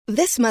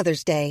This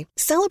Mother's Day,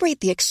 celebrate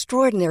the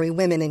extraordinary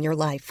women in your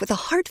life with a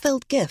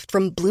heartfelt gift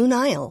from Blue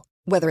Nile.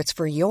 Whether it's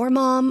for your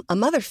mom, a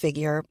mother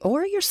figure,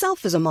 or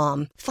yourself as a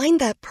mom, find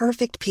that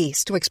perfect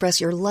piece to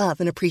express your love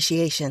and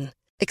appreciation.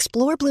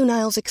 Explore Blue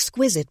Nile's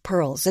exquisite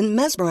pearls and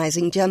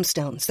mesmerizing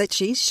gemstones that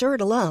she's sure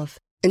to love.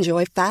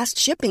 Enjoy fast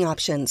shipping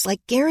options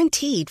like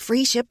guaranteed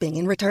free shipping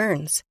and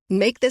returns.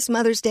 Make this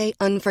Mother's Day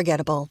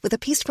unforgettable with a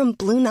piece from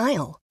Blue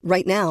Nile.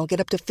 Right now, get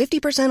up to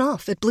 50%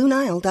 off at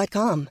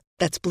BlueNile.com.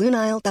 That's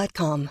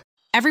BlueNile.com.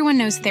 Everyone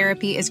knows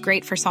therapy is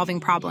great for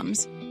solving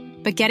problems,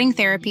 but getting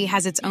therapy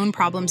has its own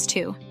problems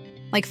too,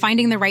 like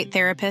finding the right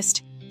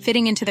therapist,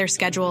 fitting into their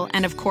schedule,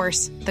 and of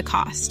course, the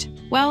cost.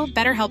 Well,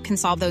 BetterHelp can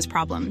solve those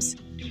problems.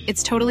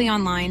 It's totally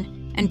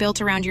online and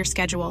built around your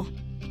schedule.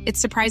 It's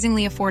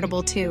surprisingly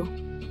affordable too.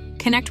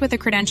 Connect with a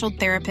credentialed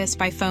therapist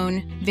by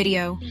phone,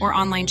 video, or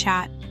online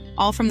chat,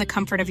 all from the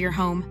comfort of your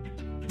home.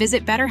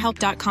 Visit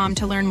BetterHelp.com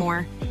to learn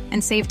more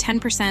and save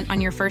 10%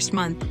 on your first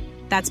month.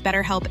 That's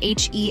BetterHelp,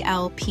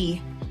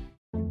 H-E-L-P.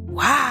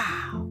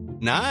 Wow.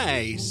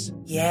 Nice.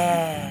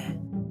 Yeah.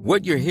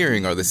 What you're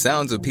hearing are the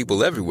sounds of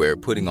people everywhere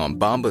putting on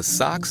Bombas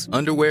socks,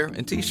 underwear,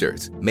 and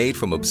T-shirts made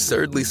from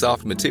absurdly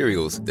soft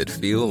materials that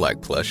feel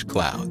like plush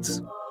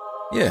clouds.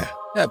 Yeah,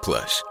 that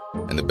plush.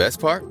 And the best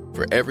part?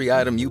 For every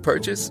item you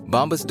purchase,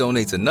 Bombas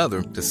donates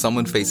another to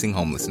someone facing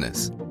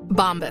homelessness.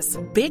 Bombas.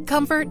 Big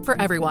comfort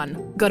for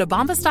everyone. Go to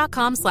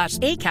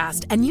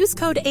bombas.com/ACAST and use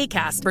code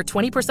ACAST for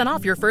 20%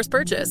 off your first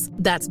purchase.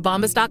 That's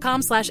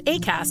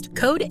bombas.com/ACAST.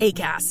 Code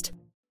ACAST.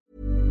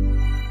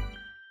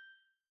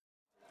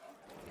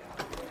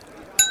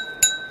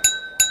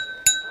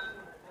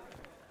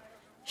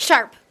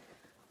 Sharp,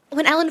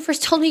 when Alan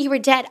first told me you were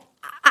dead,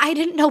 I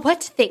didn't know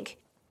what to think.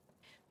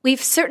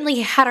 We've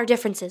certainly had our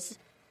differences.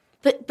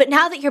 But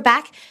now that you're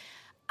back,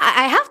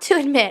 I have to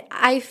admit,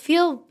 I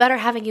feel better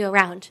having you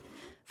around.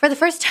 For the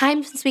first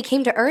time since we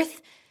came to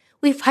Earth,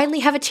 we finally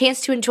have a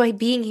chance to enjoy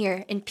being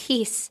here in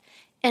peace.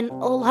 And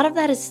a lot of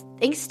that is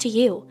thanks to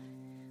you.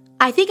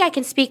 I think I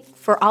can speak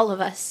for all of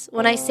us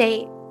when I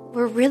say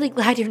we're really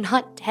glad you're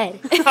not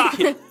dead.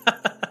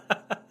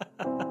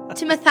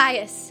 To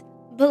Matthias,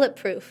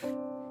 bulletproof,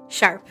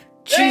 Sharp.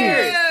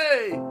 Cheers!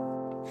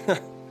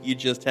 You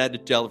just had to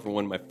tell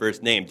everyone my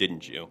first name,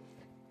 didn't you?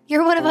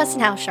 You're one of us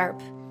now,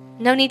 Sharp.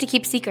 No need to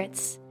keep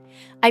secrets.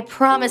 I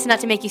promise not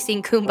to make you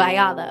sing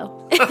Kumbaya,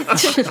 though.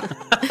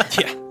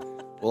 Yeah.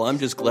 Well, I'm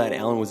just glad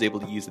Alan was able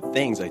to use the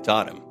things I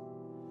taught him.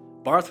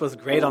 Barth was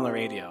great on the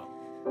radio.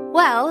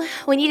 Well,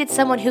 we needed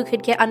someone who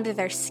could get under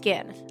their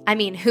skin. I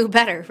mean, who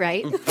better,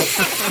 right?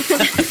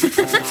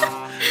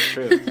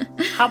 True.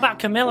 How about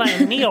Camilla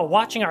and Neil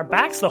watching our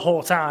backs the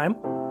whole time?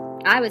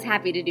 I was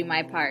happy to do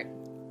my part.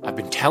 I've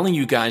been telling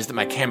you guys that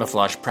my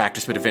camouflage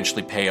practice would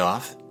eventually pay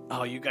off.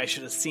 Oh, you guys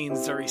should have seen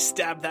Zuri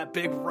stab that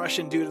big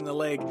Russian dude in the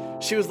leg.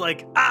 She was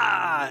like,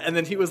 ah! And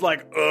then he was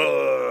like,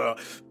 ugh.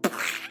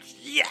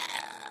 Yeah!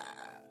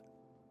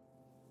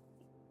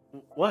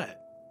 What?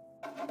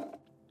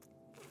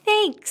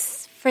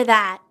 Thanks for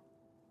that,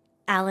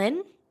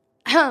 Alan.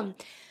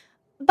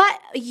 But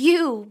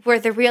you were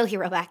the real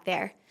hero back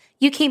there.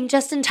 You came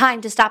just in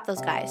time to stop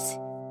those guys.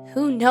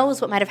 Who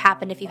knows what might have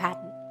happened if you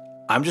hadn't?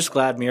 I'm just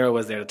glad Mira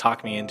was there to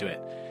talk me into it.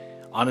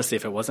 Honestly,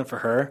 if it wasn't for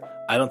her,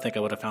 I don't think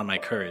I would have found my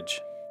courage.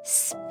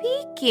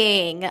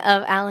 Speaking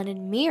of Alan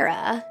and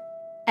Mira,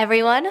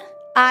 everyone,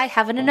 I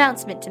have an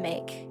announcement to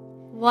make.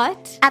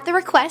 What? At the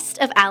request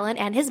of Alan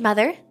and his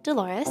mother,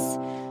 Dolores,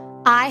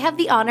 I have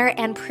the honor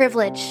and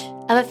privilege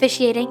of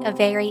officiating a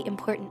very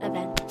important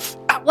event.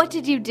 What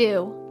did you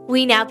do?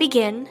 We now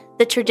begin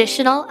the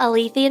traditional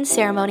Alethian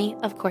ceremony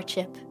of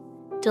courtship.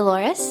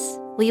 Dolores,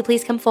 will you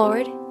please come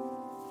forward?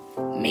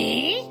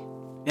 Me?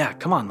 Yeah,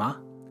 come on, Ma.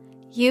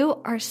 You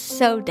are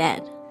so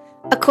dead.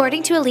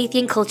 According to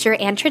Alethian culture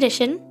and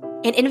tradition,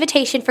 an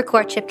invitation for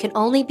courtship can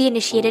only be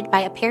initiated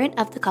by a parent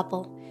of the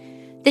couple.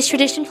 This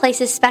tradition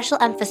places special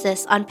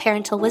emphasis on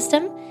parental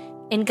wisdom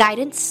and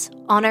guidance,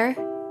 honor,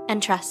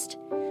 and trust.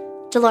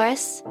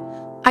 Dolores,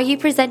 are you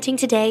presenting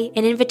today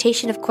an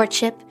invitation of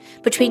courtship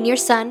between your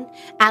son,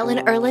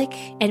 Alan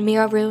Ehrlich, and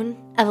Mira Rune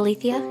of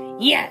Alethia?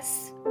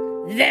 Yes.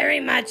 Very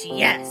much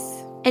yes.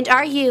 And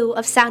are you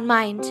of sound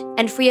mind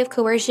and free of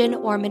coercion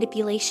or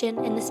manipulation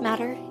in this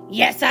matter?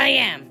 Yes, I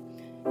am.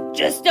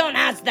 Just don't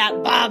ask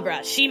that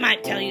Barbara. She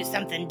might tell you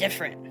something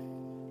different.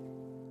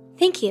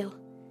 Thank you.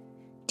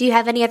 Do you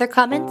have any other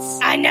comments?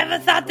 I never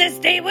thought this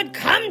day would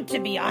come, to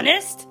be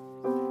honest.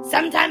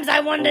 Sometimes I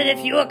wondered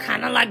if you were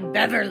kind of like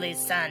Beverly's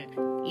son.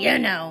 You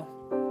know,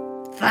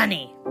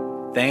 funny.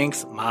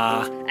 Thanks,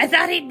 Ma. I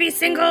thought he'd be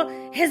single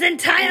his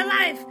entire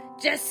life,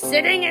 just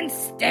sitting and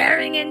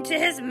staring into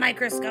his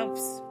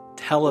microscopes.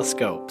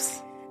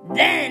 Telescopes.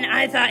 Then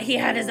I thought he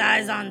had his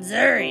eyes on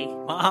Zuri.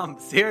 Mom,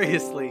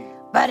 seriously.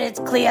 But it's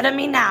clear to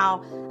me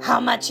now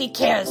how much he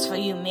cares for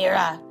you,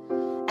 Mira.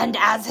 And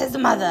as his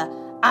mother,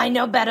 I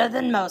know better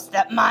than most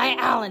that my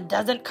Alan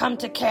doesn't come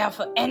to care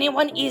for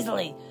anyone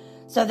easily,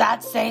 so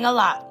that's saying a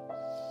lot.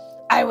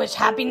 I wish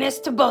happiness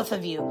to both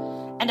of you,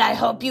 and I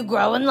hope you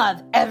grow in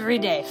love every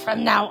day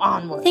from now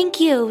onward.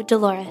 Thank you,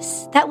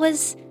 Dolores. That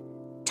was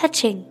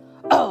touching.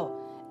 Oh,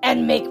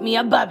 and make me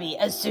a bubby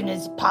as soon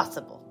as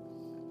possible.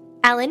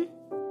 Alan,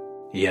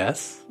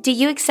 Yes, do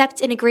you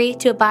accept and agree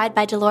to abide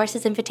by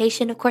Dolores'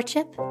 invitation of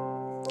courtship?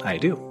 I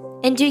do.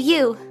 And do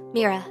you,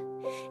 Mira,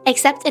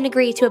 accept and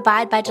agree to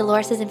abide by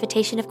Dolores'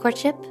 invitation of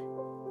courtship?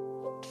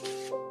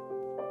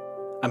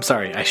 I'm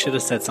sorry, I should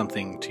have said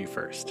something to you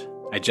first.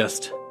 I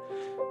just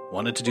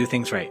wanted to do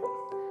things right.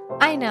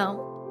 I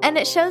know, and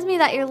it shows me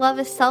that your love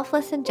is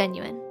selfless and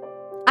genuine.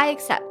 I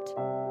accept.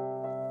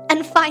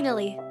 And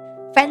finally,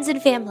 friends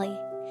and family,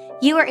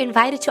 you are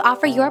invited to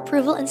offer your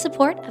approval and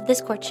support of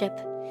this courtship.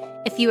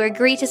 If you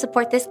agree to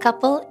support this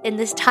couple in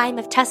this time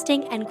of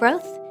testing and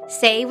growth,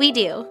 say we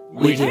do.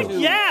 We do.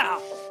 Yeah!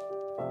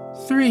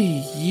 3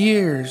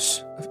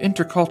 years of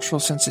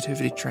intercultural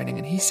sensitivity training,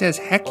 and he says,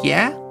 heck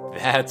yeah?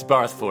 That's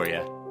Barth for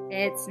you.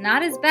 It's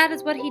not as bad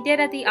as what he did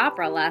at the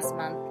opera last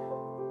month.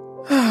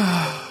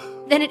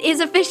 Then it is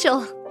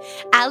official.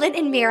 Alan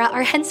and Mira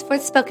are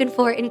henceforth spoken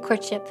for in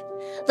courtship.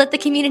 Let the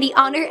community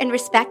honor and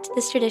respect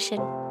this tradition.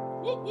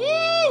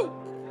 Woo!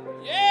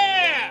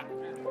 Yeah!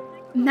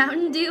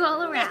 Mountain Dew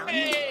all around.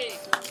 Hey!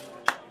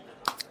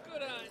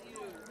 Good on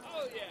you.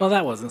 Oh, yeah. Well,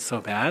 that wasn't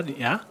so bad,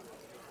 yeah?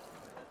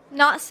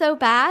 Not so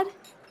bad.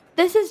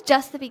 This is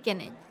just the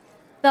beginning.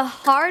 The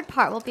hard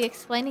part will be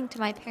explaining to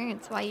my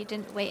parents why you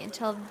didn't wait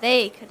until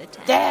they could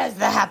attend. There's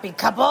the happy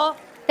couple.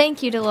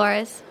 Thank you,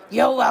 Dolores.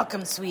 You're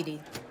welcome,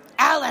 sweetie.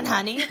 Alan,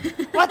 honey,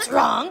 what's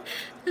wrong?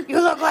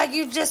 You look like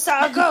you just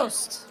saw a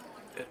ghost.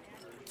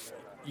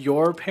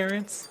 Your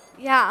parents?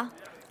 Yeah.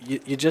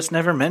 You just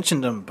never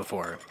mentioned them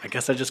before. I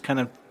guess I just kind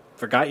of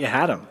forgot you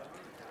had them.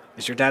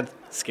 Is your dad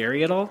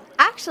scary at all?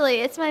 Actually,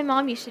 it's my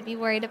mom you should be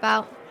worried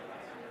about.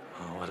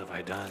 Oh, what have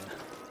I done?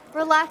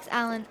 Relax,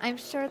 Alan. I'm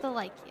sure they'll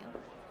like you.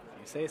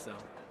 You say so.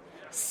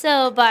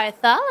 So,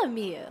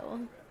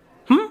 Bartholomew.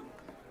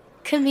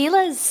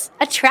 Camila's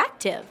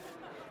attractive.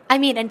 I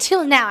mean,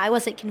 until now, I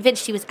wasn't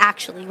convinced she was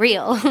actually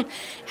real.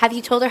 Have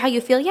you told her how you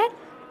feel yet?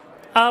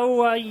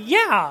 Oh,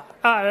 yeah.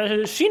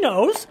 She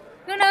knows.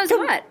 Who knows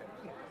what?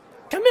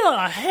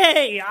 Camilla,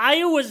 hey,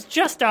 I was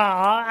just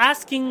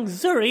asking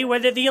Zuri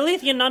whether the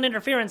Alethian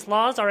non-interference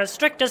laws are as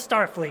strict as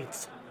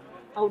Starfleet's.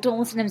 Oh, don't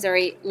listen to him,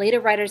 Zuri. Later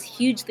writers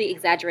hugely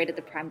exaggerated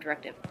the Prime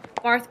Directive.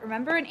 Barth,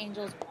 remember in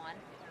Angels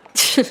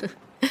 1?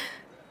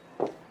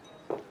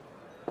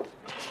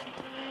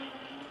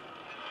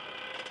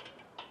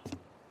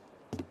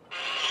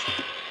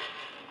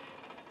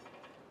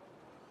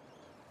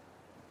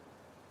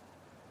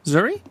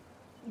 Zuri?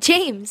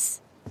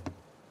 James.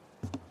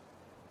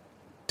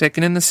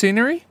 Taking in the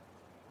scenery?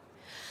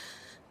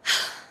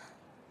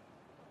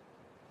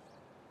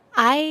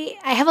 I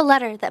have a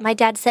letter that my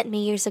dad sent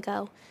me years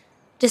ago,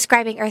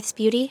 describing Earth's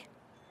beauty.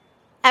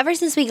 Ever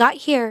since we got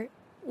here,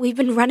 we've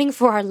been running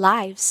for our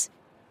lives.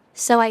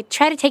 So I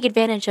try to take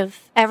advantage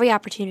of every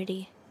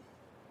opportunity.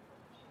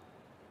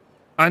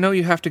 I know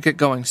you have to get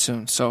going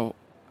soon, so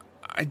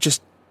I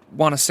just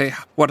want to say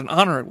what an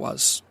honor it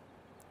was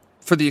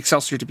for the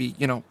Excelsior to be,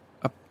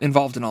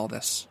 involved in all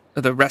this.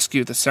 The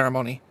rescue, the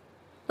ceremony.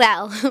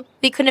 Well,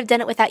 we couldn't have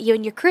done it without you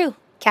and your crew,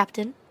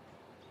 Captain.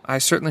 I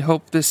certainly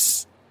hope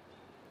this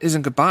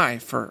isn't goodbye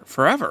for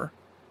forever.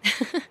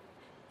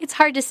 It's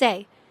hard to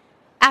say.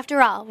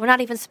 After all, we're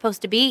not even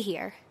supposed to be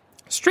here.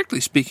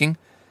 Strictly speaking,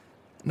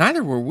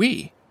 neither were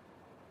we.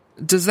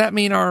 Does that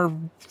mean our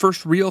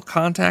first real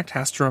contact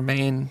has to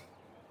remain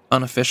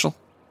unofficial?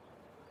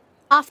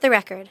 Off the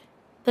record,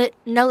 but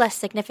no less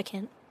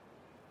significant.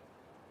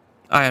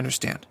 I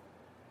understand.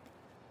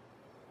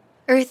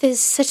 Earth is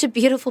such a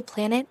beautiful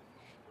planet.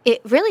 It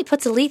really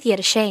puts Alethea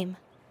to shame.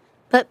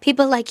 But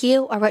people like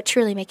you are what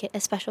truly make it a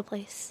special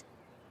place.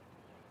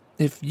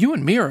 If you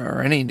and Mira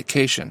are any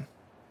indication,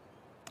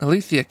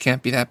 Alethea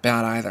can't be that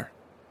bad either.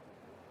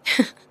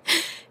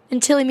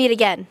 Until we meet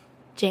again,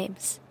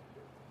 James.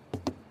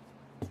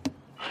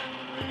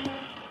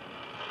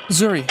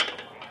 Zuri.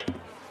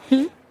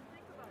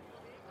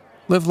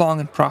 Live long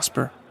and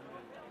prosper.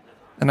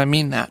 And I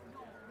mean that.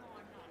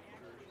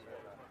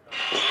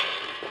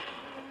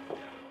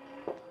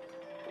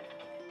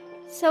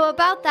 So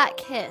about that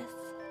kiss.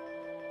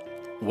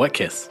 What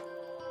kiss?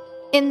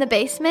 In the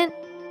basement?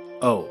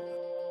 Oh,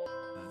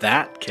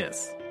 that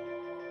kiss.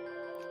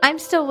 I'm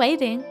still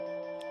waiting.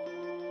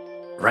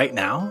 Right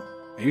now?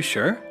 Are you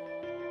sure?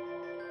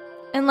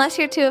 Unless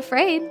you're too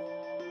afraid.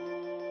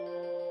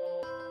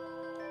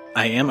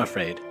 I am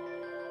afraid.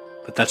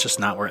 But that's just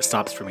not where it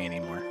stops for me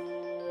anymore.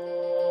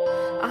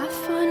 I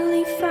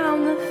finally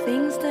found the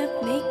things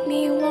that make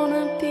me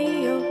wanna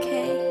be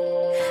okay.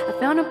 I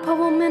found a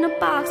poem in a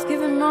box,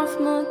 giving off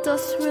more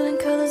dust, swirling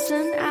colors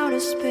in outer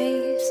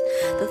space.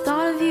 The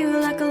thought of you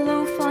like a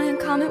low-flying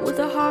comet with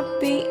a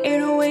heartbeat,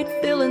 808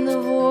 filling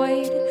the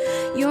void.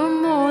 You're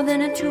more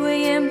than a 2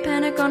 a.m.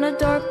 panic on a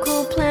dark,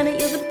 cold planet.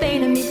 You're the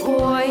bane of me,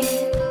 boy.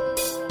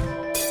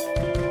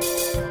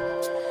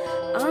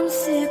 I'm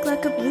sick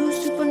like a blue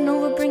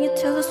supernova. Bring your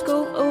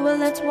telescope over,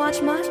 let's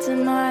watch my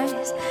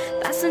demise.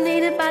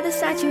 Fascinated by the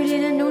sight you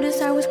didn't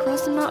notice. I was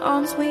crossing my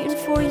arms waiting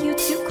for you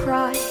to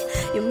cry.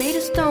 You're made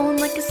of stone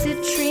like a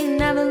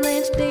citrine,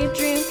 avalanche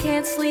daydream,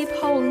 can't sleep,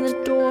 hole in the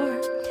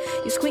door.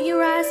 You squint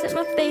your eyes at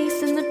my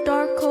face in the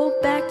dark, cold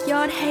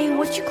backyard. Hey,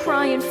 what you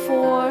crying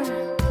for?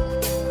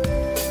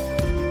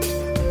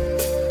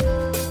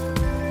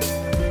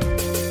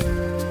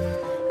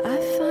 I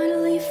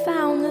finally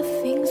found the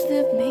things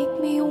that make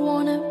me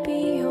wanna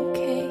be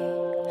okay.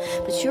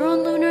 But you're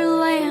on lunar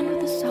land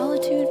with a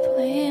solitude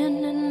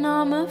plan, and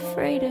I'm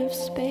afraid of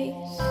space.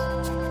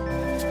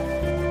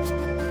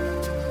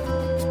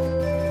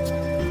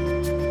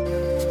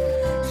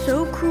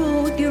 So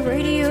cruel with your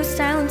radio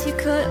silence, you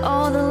cut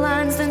all the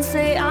lines and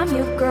say I'm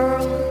your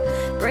girl.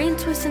 Brain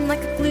twisting like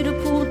a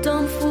fluted pool,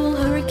 dumb fool,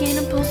 hurricane,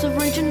 impulsive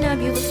rage, and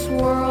nebula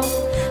swirl.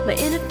 My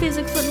inner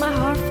physics let my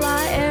heart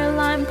fly,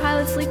 airline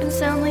pilot sleeping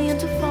soundly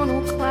into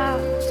funnel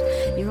clouds.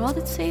 You're all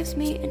that saves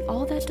me and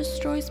all that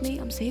destroys me.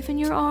 I'm safe in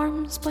your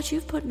arms, but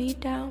you've put me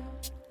down.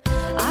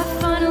 I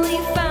finally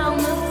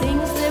found the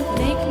things that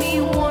make me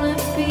wanna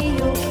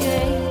be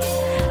okay.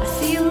 I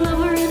see a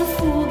lover and a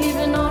fool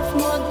giving off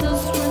more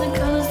dust, swirling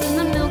colors than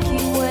the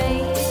Milky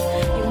Way.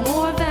 You're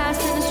more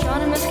vast than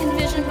astronomers can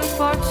vision, but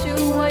far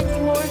too white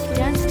for words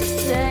dense to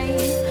say.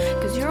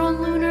 Cause you're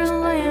on lunar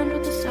land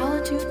with a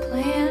solitude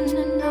plan,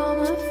 and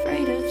I'm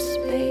afraid of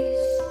space.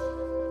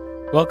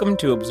 Welcome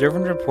to Observe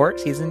and Report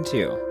Season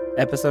 2,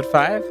 Episode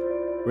 5,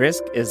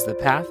 Risk is the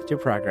Path to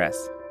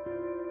Progress.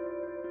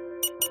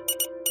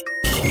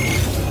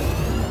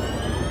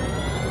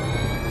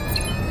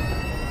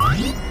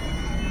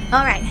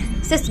 All right,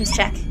 systems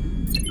check.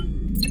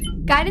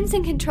 Guidance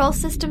and control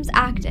systems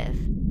active.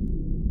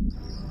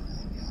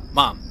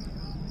 Mom,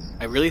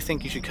 I really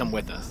think you should come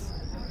with us.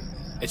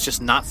 It's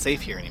just not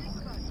safe here anymore.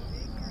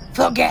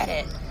 Forget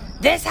it.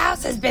 This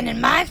house has been in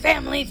my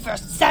family for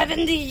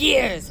 70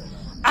 years.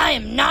 I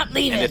am not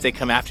leaving. And if they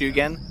come after you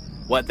again,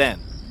 what then?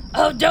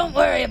 Oh, don't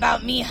worry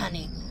about me,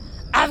 honey.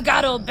 I've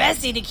got old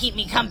Bessie to keep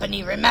me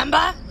company,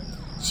 remember?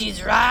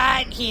 She's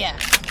right here.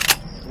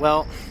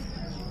 Well,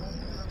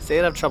 stay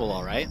out of trouble,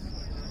 all right?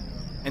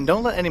 And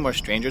don't let any more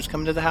strangers come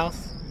into the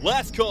house.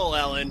 Last call,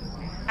 Alan.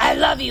 I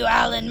love you,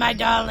 Alan, my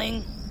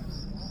darling.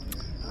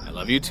 I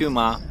love you too,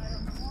 Ma.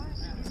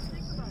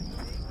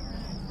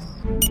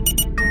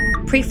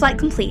 Pre-flight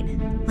complete.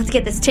 Let's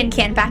get this tin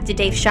can back to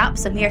Dave's shop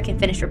so Mira can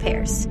finish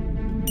repairs.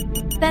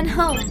 Then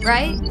home,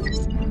 right?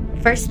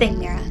 First thing,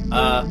 Mira.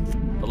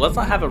 But let's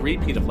not have a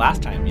repeat of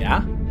last time,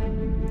 yeah?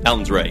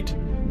 Alan's right.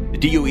 The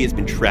DOE has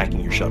been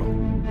tracking your shuttle.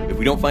 If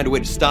we don't find a way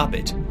to stop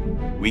it,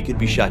 we could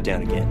be shot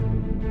down again.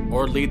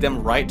 Or lead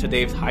them right to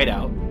Dave's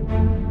hideout.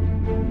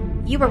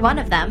 You were one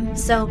of them,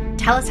 so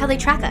tell us how they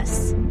track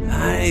us.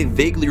 I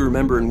vaguely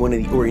remember in one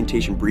of the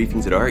orientation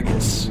briefings at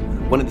Argus,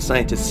 one of the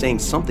scientists saying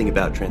something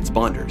about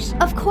transponders.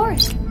 Of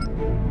course.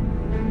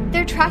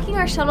 They're tracking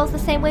our shuttles the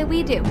same way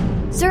we do.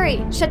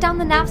 Zuri, shut down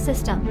the nav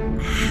system.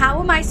 How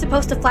am I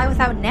supposed to fly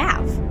without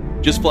nav?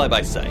 Just fly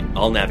by sight.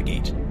 I'll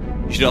navigate.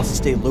 You should also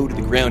stay low to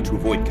the ground to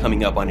avoid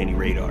coming up on any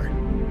radar.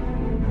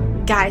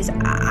 Guys,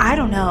 I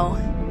don't know.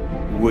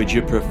 Would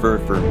you prefer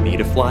for me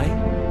to fly?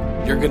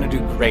 You're gonna do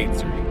great,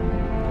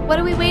 Zuri. What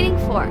are we waiting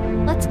for?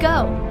 Let's go.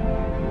 I'm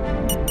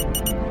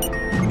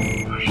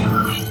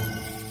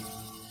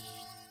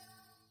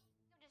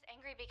just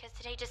angry because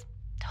today just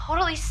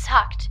totally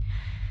sucked.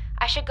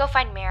 I should go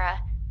find Mira.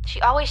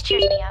 She always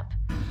cheers me up.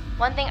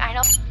 One thing I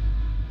know...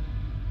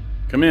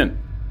 Come in.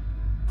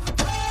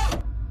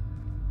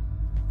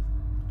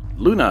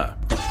 Luna.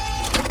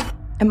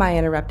 Am I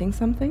interrupting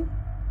something?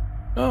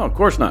 Oh, of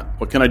course not.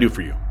 What can I do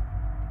for you?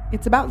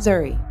 It's about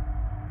Zuri.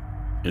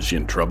 Is she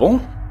in trouble?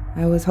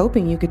 I was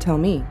hoping you could tell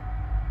me.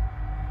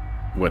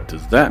 What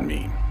does that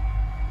mean?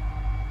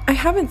 I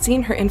haven't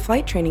seen her in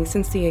flight training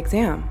since the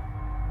exam.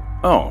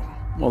 Oh,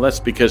 well, that's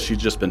because she's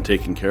just been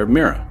taking care of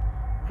Mira.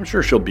 I'm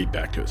sure she'll be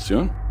back to it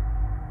soon.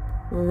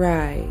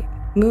 Right.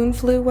 Moon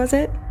flu, was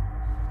it?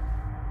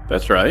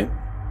 That's right.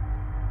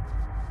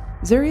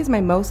 Zuri is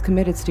my most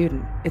committed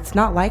student. It's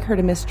not like her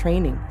to miss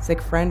training,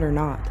 sick friend or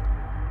not.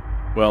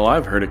 Well,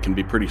 I've heard it can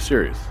be pretty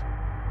serious.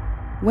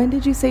 When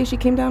did you say she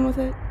came down with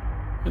it?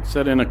 It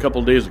set in a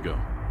couple days ago.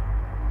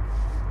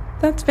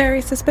 That's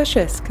very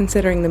suspicious,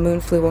 considering the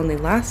moon flu only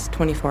lasts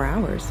 24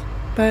 hours.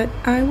 But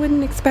I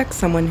wouldn't expect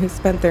someone who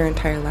spent their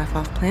entire life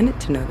off planet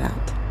to know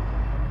that.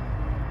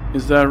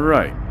 Is that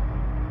right?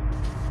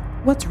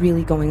 What's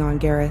really going on,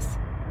 Gareth?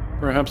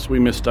 Perhaps we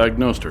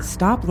misdiagnosed her.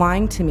 Stop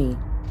lying to me.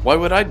 Why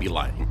would I be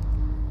lying?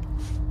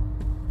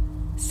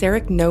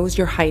 Sarek knows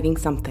you're hiding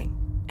something,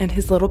 and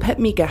his little pet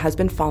Mika has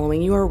been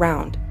following you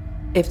around.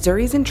 If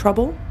Zuri's in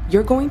trouble,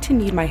 you're going to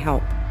need my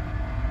help.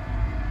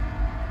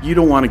 You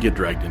don't want to get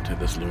dragged into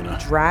this, Luna.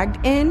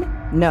 Dragged in?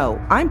 No,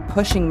 I'm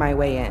pushing my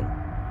way in.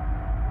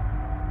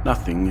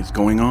 Nothing is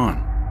going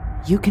on.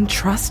 You can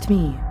trust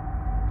me.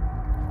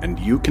 And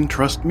you can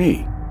trust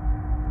me.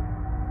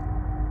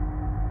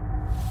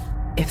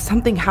 If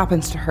something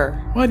happens to her...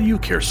 Why do you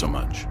care so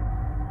much?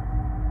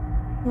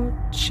 Well,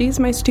 she's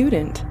my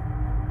student.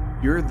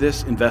 You're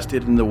this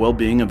invested in the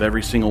well-being of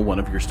every single one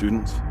of your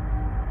students?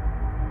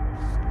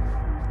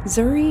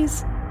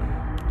 Zuri's...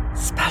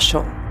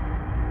 special.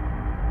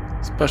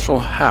 Special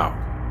how?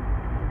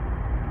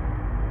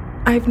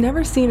 I've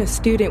never seen a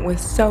student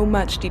with so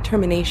much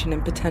determination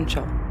and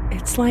potential.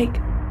 It's like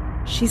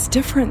she's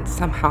different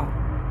somehow.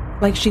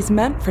 Like she's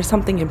meant for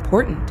something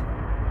important.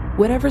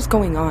 Whatever's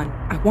going on,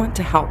 I want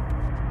to help.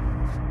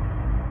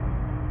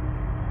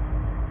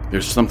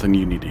 There's something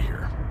you need to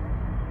hear.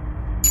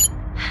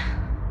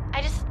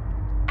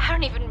 I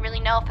don't even really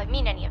know if I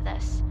mean any of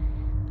this.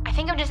 I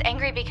think I'm just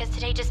angry because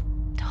today just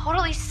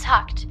totally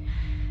sucked.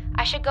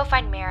 I should go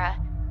find Mira.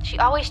 She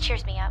always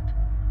cheers me up.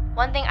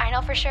 One thing I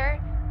know for sure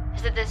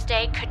is that this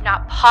day could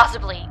not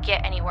possibly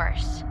get any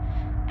worse.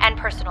 End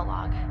personal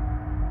log.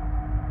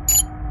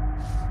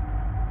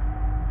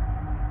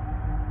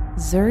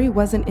 Zuri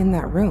wasn't in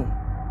that room.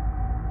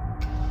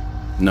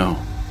 No.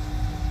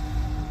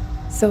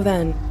 So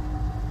then,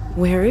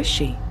 where is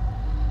she?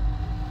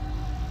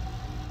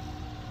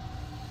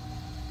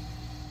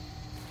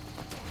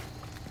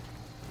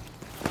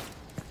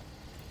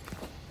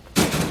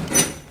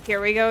 Here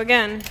we go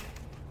again.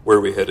 Where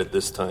are we headed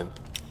this time?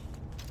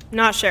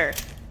 Not sure.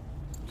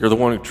 You're the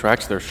one who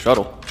tracks their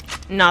shuttle.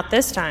 Not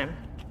this time.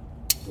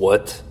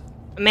 What?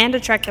 Amanda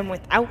tracked them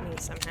without me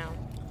somehow.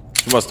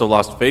 She must have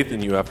lost faith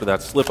in you after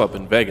that slip-up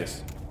in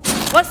Vegas.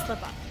 What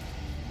slip up?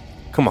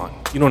 Come on,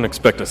 you don't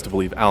expect us to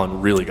believe Alan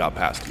really got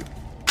past you.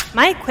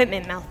 My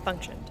equipment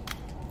malfunctioned.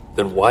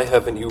 Then why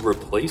haven't you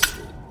replaced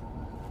it?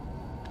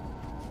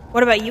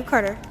 What about you,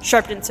 Carter?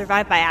 Sharp didn't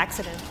survive by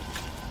accident.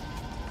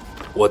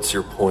 What's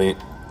your point?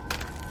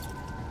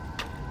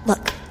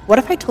 Look, what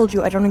if I told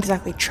you I don't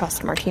exactly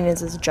trust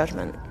Martinez's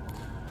judgment?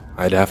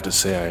 I'd have to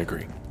say I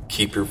agree.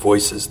 Keep your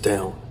voices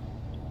down.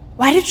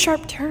 Why did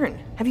Sharp turn?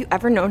 Have you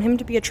ever known him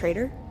to be a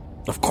traitor?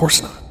 Of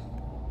course not.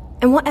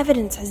 And what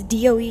evidence has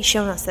DOE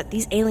shown us that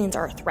these aliens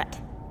are a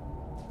threat?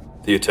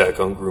 The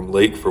attack on Groom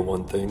Lake, for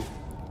one thing.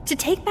 To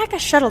take back a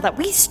shuttle that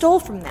we stole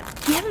from them.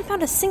 We haven't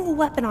found a single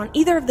weapon on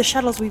either of the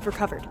shuttles we've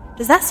recovered.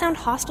 Does that sound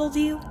hostile to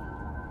you?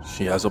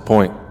 She has a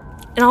point.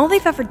 And all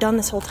they've ever done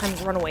this whole time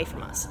is run away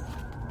from us.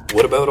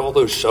 What about all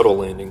those shuttle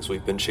landings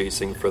we've been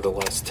chasing for the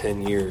last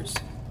 10 years?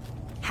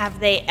 Have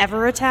they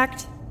ever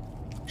attacked?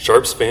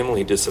 Sharp's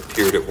family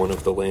disappeared at one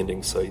of the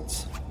landing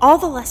sites. All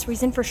the less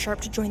reason for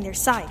Sharp to join their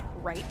side,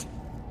 right?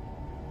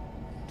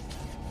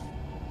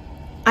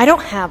 I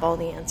don't have all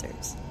the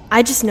answers.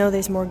 I just know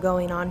there's more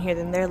going on here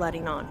than they're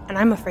letting on, and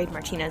I'm afraid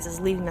Martinez is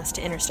leading us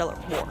to interstellar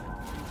war.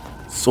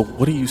 So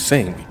what are you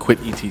saying? We quit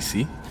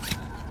ETC?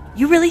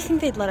 You really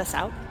think they'd let us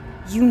out?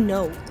 You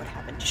know what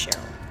happened to Cheryl.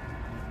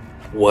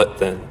 What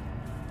then?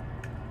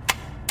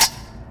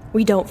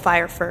 We don't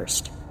fire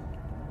first.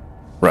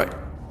 Right.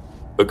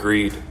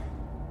 Agreed.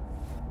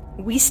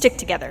 We stick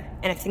together,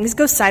 and if things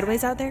go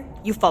sideways out there,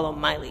 you follow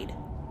my lead.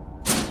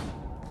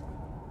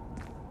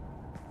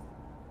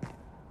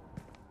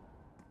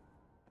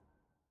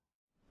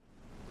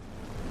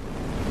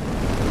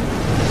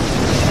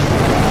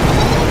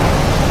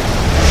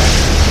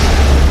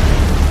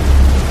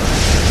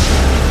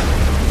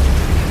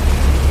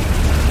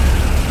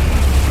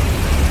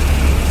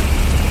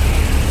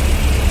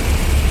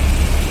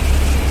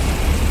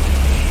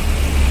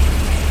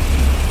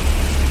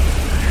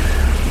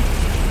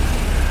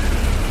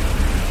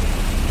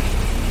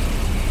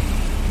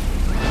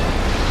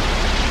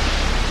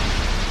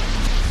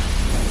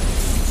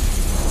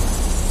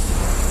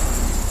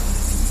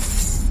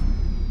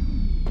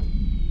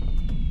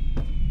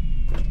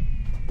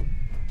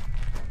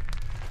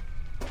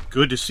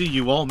 Good to see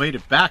you all made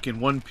it back in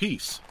one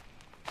piece.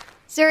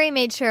 Zuri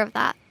made sure of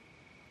that.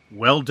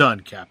 Well done,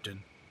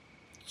 Captain.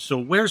 So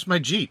where's my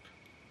Jeep?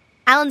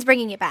 Alan's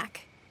bringing it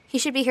back. He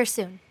should be here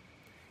soon.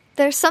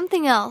 There's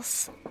something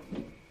else.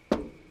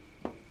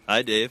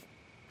 Hi, Dave.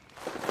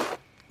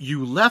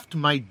 You left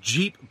my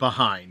Jeep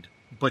behind,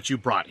 but you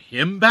brought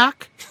him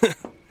back?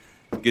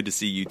 Good to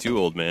see you too,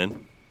 old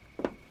man.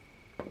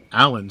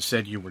 Alan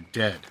said you were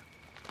dead.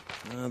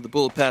 The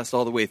bullet passed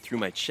all the way through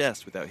my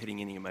chest without hitting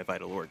any of my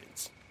vital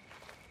organs.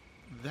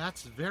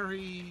 That's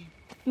very...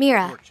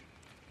 Mira,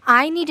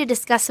 I need to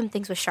discuss some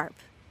things with Sharp.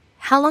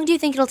 How long do you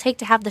think it'll take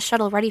to have the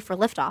shuttle ready for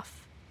liftoff?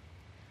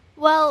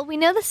 Well, we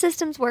know the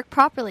systems work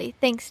properly,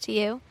 thanks to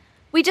you.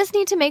 We just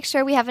need to make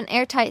sure we have an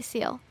airtight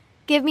seal.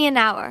 Give me an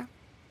hour.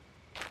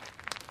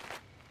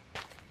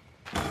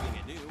 I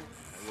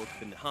woke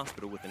up in the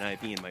hospital with an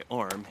IV in my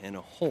arm and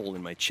a hole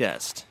in my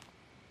chest.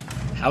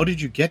 How did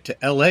you get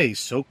to L.A.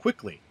 so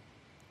quickly?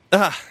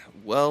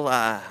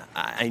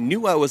 I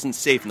knew I wasn't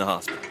safe in the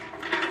hospital.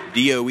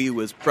 DOE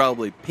was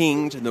probably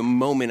pinged the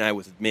moment I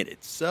was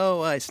admitted,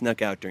 so I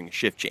snuck out during a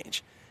shift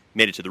change.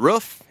 Made it to the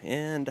roof,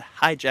 and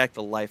hijacked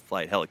the life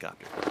flight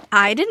helicopter.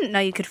 I didn't know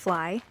you could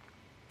fly.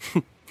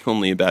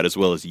 Only about as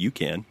well as you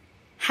can.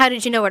 How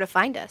did you know where to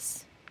find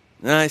us?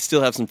 I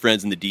still have some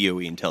friends in the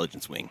DOE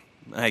intelligence wing.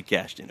 I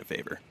cashed in a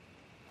favor.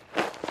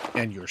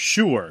 And you're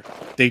sure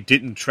they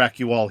didn't track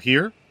you all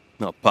here?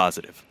 Not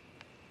positive.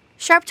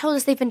 Sharp told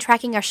us they've been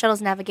tracking our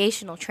shuttle's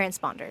navigational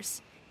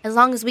transponders. As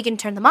long as we can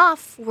turn them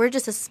off, we're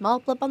just a small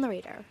blip on the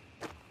radar.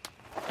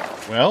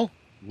 Well,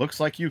 looks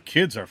like you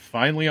kids are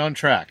finally on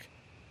track.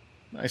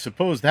 I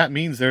suppose that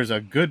means there's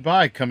a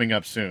goodbye coming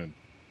up soon.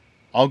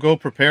 I'll go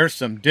prepare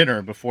some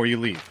dinner before you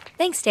leave.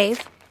 Thanks,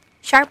 Dave.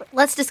 Sharp,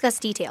 let's discuss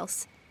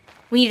details.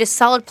 We need a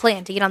solid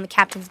plan to get on the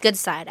captain's good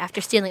side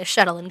after stealing a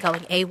shuttle and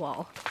going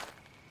AWOL.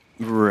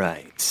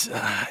 Right.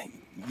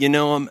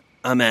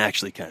 I'm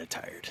actually kind of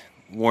tired.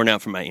 Worn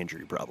out from my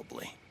injury,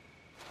 probably.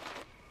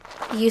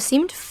 You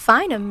seemed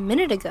fine a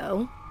minute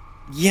ago.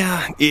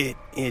 Yeah, it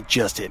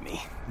just hit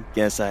me.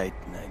 Guess I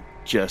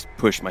just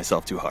pushed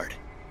myself too hard.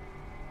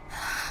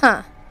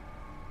 Huh.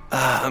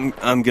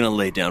 I'm gonna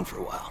lay down for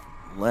a while.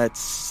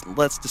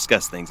 Let's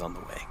discuss things on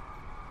the way.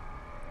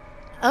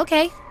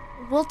 Okay,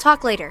 we'll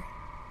talk later.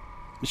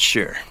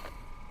 Sure.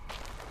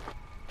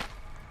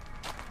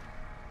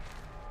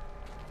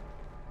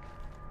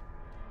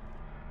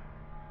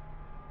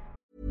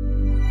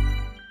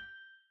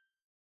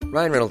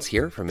 Ryan Reynolds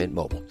here from Mint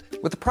Mobile.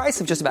 With the price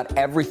of just about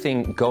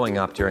everything going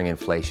up during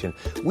inflation,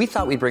 we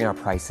thought we'd bring our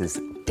prices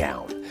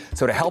down.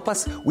 So to help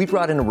us, we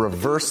brought in a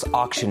reverse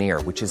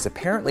auctioneer, which is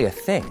apparently a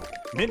thing.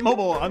 Mint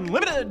Mobile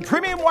Unlimited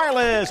Premium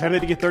Wireless. How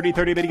to get 30,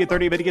 30, bit to get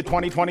 30, bit to get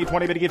 20, 20,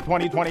 20, bit to get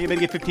 20, 20, bit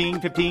to get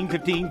 15, 15,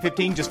 15,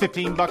 15, just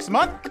 $15 a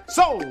month?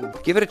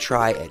 Sold! Give it a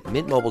try at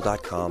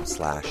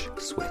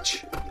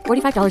mintmobile.com/switch.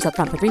 $45 up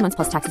front for 3 months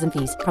plus taxes and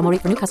fees. Promo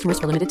rate for new customers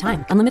for limited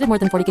time. Unlimited more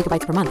than 40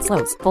 gigabytes per month.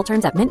 Slows full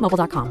terms at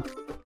mintmobile.com.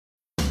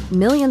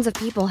 Millions of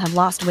people have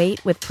lost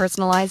weight with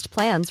personalized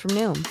plans from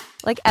Noom.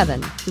 Like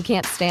Evan, who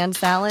can't stand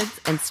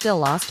salads and still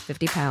lost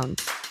 50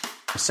 pounds.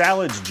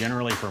 Salads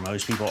generally for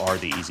most people are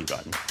the easy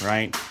button,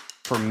 right?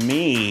 For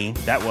me,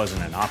 that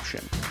wasn't an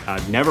option.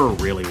 I never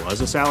really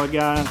was a salad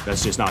guy.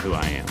 That's just not who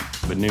I am.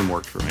 But Noom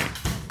worked for me.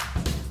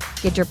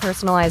 Get your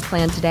personalized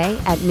plan today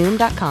at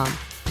Noom.com.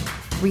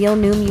 Real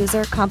Noom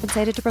user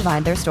compensated to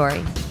provide their story.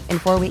 In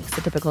 4 weeks,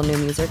 the typical Noom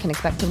user can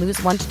expect to lose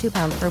 1 to 2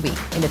 pounds per week.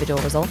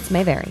 Individual results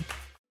may vary.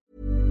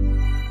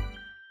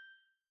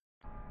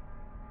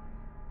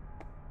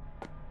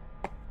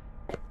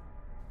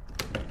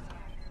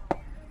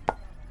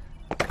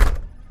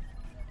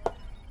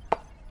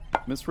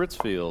 Miss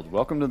Ritzfield,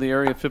 welcome to the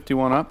Area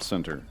 51 Ops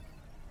Center.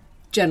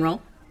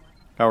 General,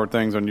 How are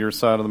things on your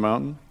side of the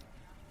mountain?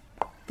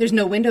 there's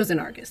no windows in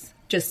Argus,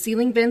 just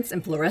ceiling vents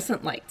and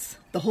fluorescent lights.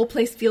 The whole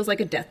place feels like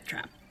a death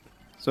trap.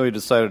 So you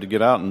decided to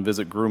get out and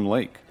visit Groom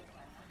Lake.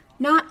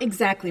 Not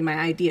exactly my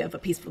idea of a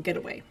peaceful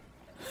getaway.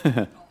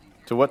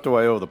 To what do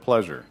I owe the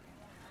pleasure?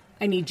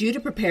 I need you to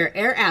prepare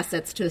air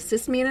assets to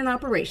assist me in an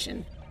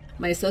operation.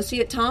 My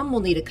associate Tom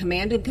will need a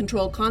command and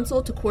control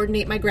console to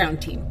coordinate my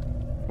ground team.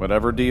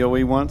 Whatever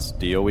DOE wants,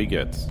 DOE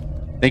gets.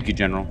 Thank you,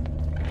 General.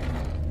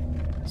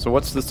 So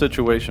what's the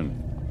situation?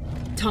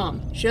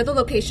 Tom, share the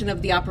location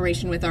of the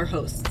operation with our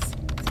hosts.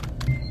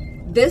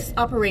 This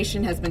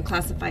operation has been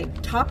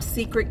classified Top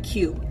Secret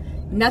Q.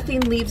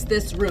 Nothing leaves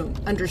this room.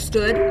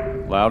 Understood?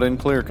 Loud and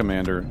clear,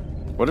 Commander.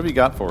 What have you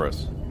got for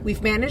us?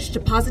 We've managed to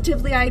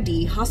positively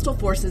ID hostile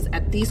forces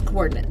at these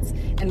coordinates,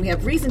 and we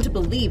have reason to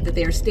believe that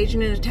they are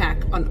staging an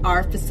attack on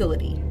our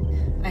facility.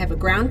 I have a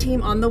ground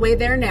team on the way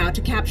there now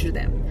to capture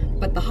them,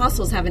 but the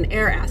hostiles have an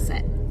air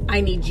asset. I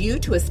need you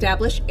to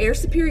establish air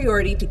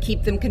superiority to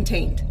keep them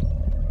contained.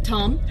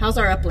 Tom, how's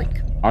our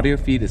uplink? Audio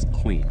feed is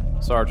clean.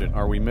 Sergeant,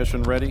 are we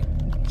mission ready?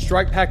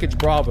 Strike Package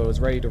Bravo is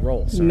ready to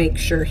roll, sir. Make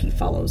sure he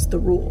follows the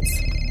rules.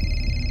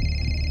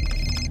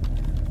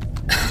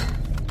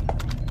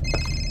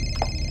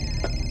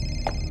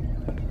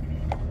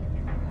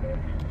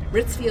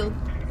 Ritzfield.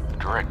 The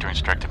director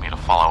instructed me to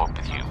follow up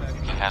with you.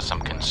 He has some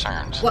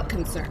concerns. What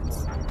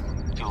concerns?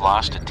 You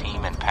lost a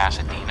team in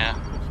Pasadena.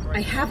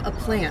 I have a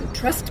plan.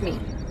 Trust me.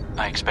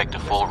 I expect a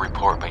full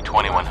report by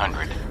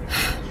 2100.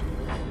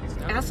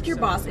 Ask your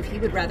boss if he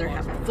would rather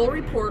have a full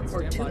report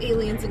or 2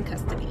 aliens in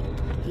custody.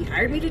 He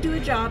hired me to do a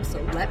job,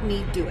 so let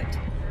me do it.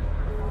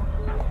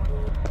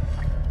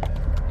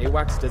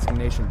 AWACS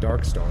designation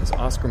Darkstar is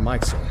Oscar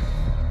Meixel,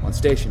 on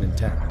station in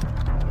 10.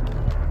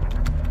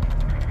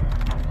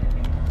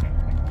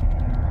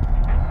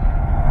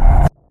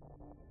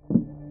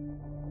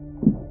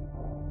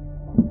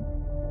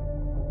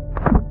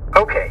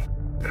 Okay,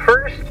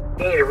 first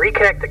you need to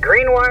reconnect the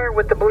green wire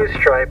with the blue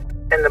stripe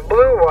and the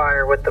blue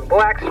wire with the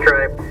black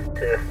stripe to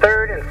the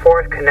third and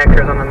fourth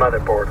connectors on the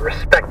motherboard,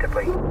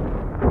 respectively.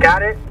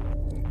 Got it?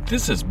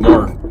 This is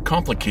more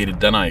complicated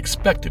than I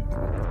expected.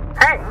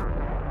 Hey,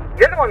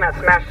 you're the one that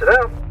smashed it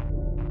up,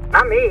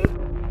 not me.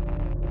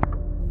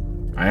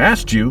 I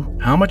asked you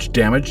how much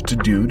damage to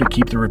do to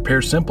keep the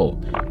repair simple.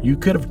 You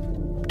could have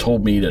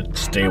told me to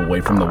stay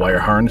away from the wire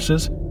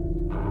harnesses.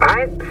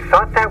 I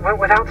thought that went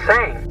without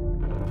saying.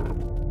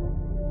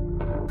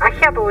 I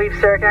can't believe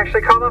Sarek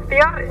actually called off the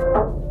audit.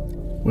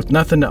 With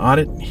nothing to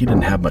audit, he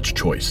didn't have much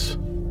choice.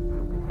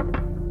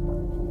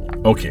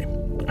 Okay,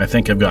 I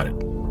think I've got it.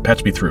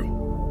 Patch me through.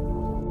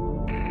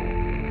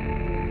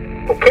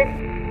 Okay,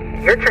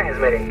 you're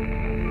transmitting.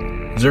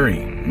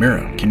 Zuri,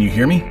 Mira, can you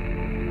hear me?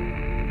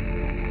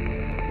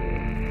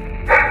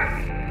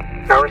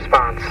 No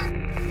response.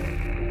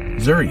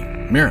 Zuri,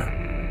 Mira,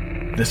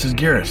 this is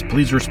Garrus.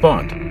 Please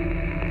respond.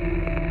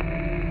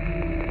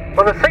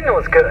 Well, the signal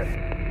is good.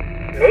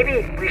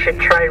 Maybe we should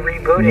try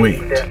rebooting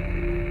Wait. the...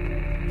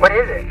 What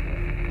is it?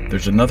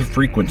 There's another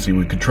frequency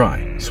we could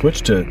try.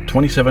 Switch to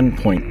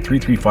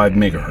 27.335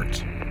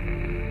 megahertz.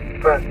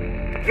 But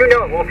you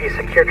know it won't be a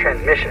secure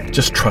transmission.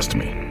 Just trust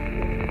me.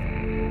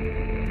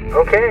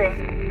 Okay.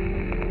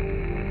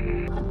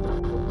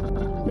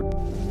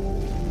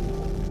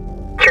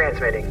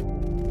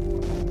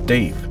 Transmitting.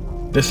 Dave,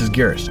 this is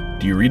Garrus.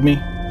 Do you read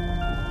me?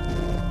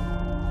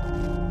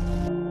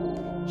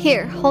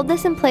 Here, hold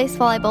this in place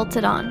while I bolt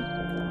it on.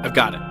 I've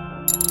got it.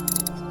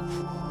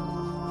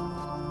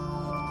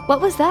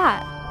 What was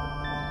that?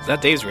 Is that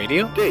Dave's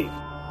radio? Dave,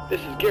 this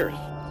is Garrus.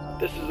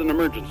 This is an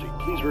emergency.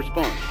 Please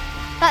respond.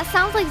 That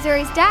sounds like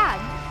Zuri's dad.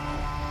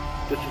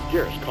 This is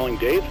Garrus calling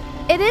Dave.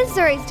 It is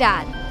Zuri's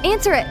dad.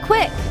 Answer it,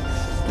 quick.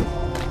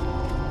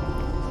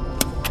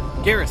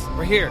 Garrus,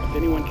 we're here. If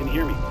anyone can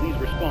hear me, please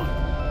respond.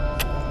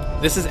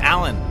 This is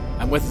Alan.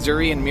 I'm with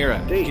Zuri and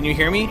Mira. Dave, can you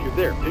hear me? If you're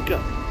there, pick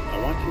up.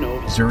 I want to know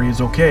if Zuri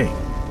is okay.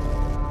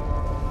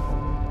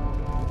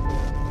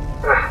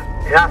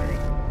 Nothing.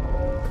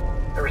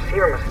 The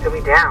receiver must still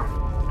be down.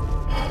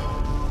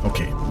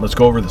 Okay, let's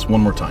go over this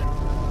one more time.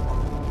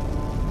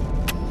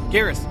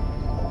 Garrus.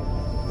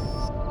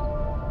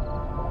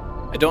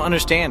 I don't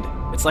understand.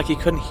 It's like he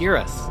couldn't hear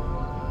us.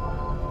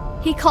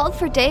 He called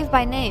for Dave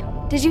by name.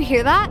 Did you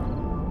hear that?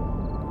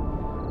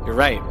 You're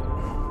right.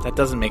 That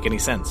doesn't make any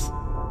sense.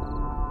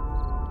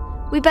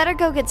 We better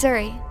go get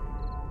Zuri.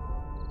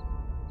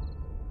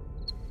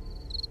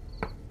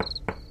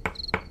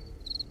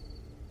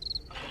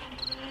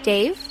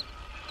 Dave?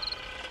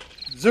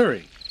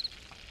 Zuri,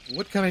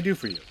 what can I do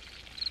for you?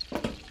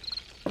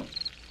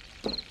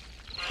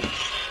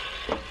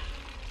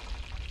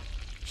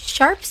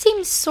 Sharp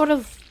seems sort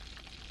of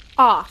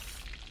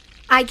off.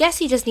 I guess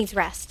he just needs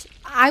rest.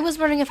 I was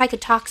wondering if I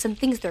could talk some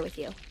things through with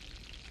you.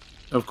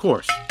 Of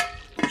course.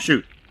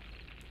 Shoot.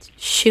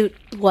 Shoot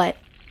what?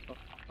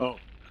 Oh,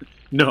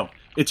 no.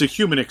 It's a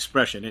human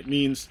expression. It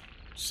means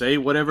say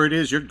whatever it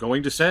is you're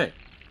going to say.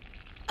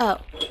 Oh.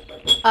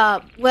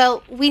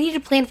 Well, we need a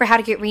plan for how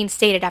to get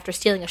reinstated after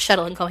stealing a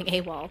shuttle and going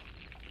AWOL.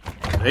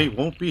 They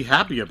won't be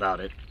happy about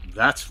it,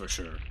 that's for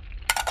sure.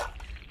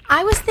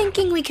 I was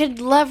thinking we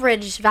could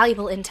leverage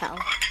valuable intel,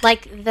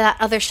 like that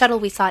other shuttle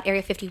we saw at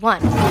Area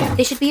 51.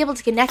 They should be able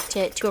to connect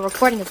it to a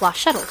recording of lost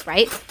shuttles,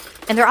 right?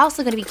 And they're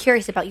also going to be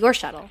curious about your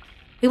shuttle.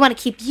 We want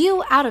to keep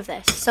you out of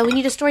this, so we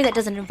need a story that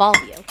doesn't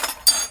involve you.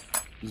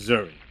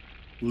 Zuri,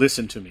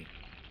 listen to me.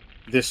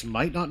 This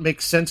might not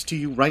make sense to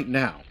you right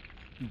now,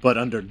 but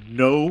under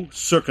no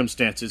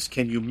circumstances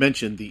can you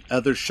mention the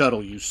other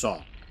shuttle you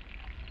saw.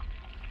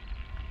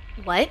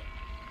 What?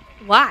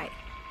 Why?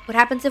 What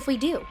happens if we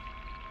do?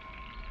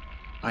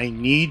 I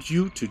need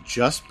you to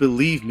just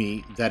believe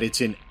me that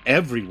it's in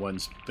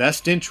everyone's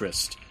best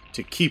interest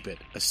to keep it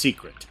a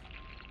secret.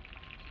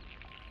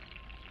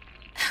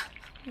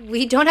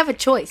 We don't have a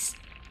choice.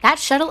 That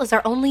shuttle is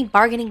our only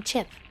bargaining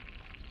chip.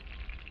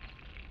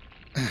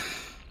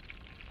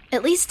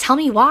 At least tell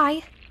me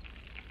why.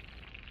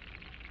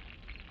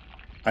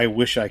 I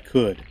wish I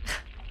could.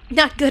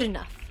 Not good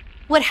enough.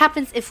 What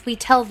happens if we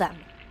tell them?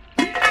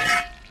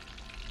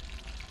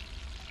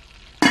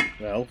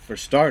 Well, for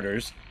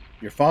starters,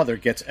 your father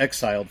gets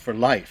exiled for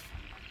life.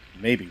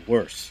 Maybe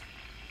worse.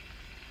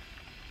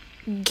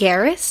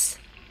 Garrus?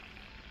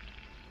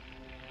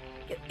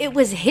 It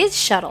was his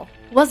shuttle,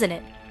 wasn't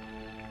it?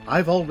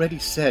 I've already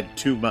said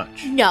too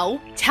much. No,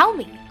 tell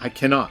me. I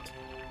cannot.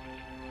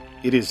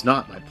 It is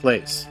not my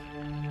place.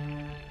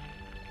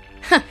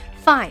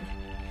 Fine.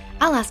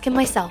 I'll ask him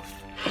myself.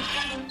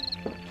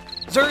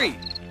 Zuri!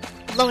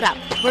 Load up.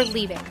 We're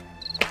leaving.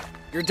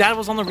 Your dad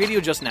was on the radio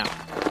just now.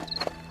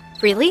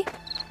 Really?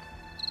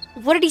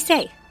 What did he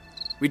say?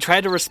 We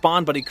tried to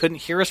respond, but he couldn't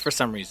hear us for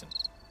some reason.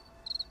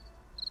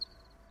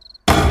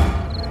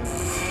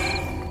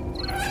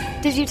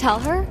 Did you tell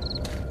her?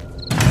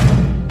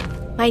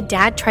 My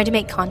dad tried to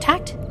make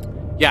contact?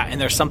 Yeah,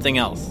 and there's something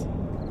else.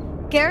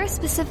 Garrus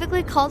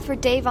specifically called for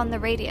Dave on the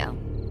radio.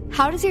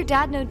 How does your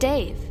dad know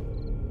Dave?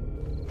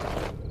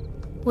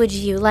 Would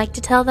you like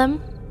to tell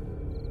them?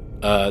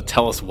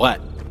 Tell us what?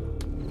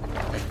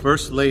 I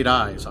first laid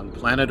eyes on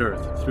planet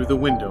Earth through the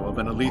window of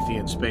an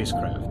Alethian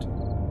spacecraft.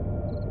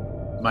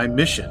 My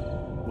mission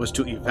was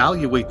to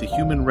evaluate the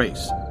human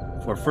race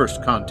for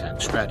first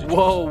contact strategies.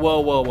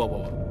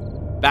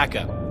 Whoa. Back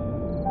up.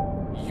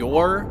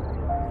 You're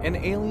an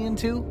alien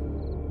too?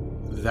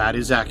 That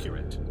is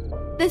accurate.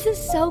 This is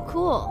so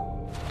cool.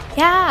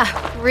 Yeah,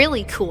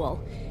 really cool.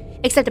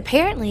 Except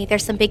apparently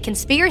there's some big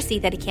conspiracy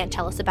that he can't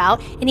tell us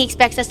about, and he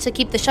expects us to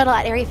keep the shuttle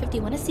at Area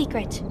 51 a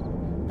secret.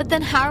 But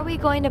then how are we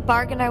going to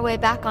bargain our way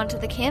back onto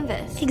the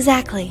canvas?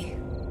 Exactly.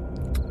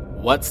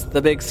 What's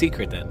the big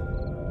secret then?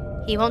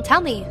 He won't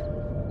tell me,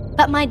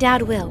 but my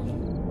dad will.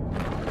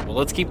 Well,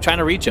 let's keep trying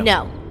to reach him.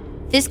 No.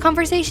 This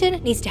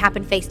conversation needs to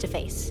happen face to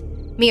face.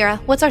 Mira,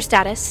 what's our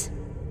status?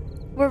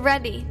 We're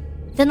ready.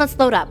 Then let's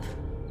load up.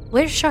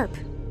 Where's Sharp?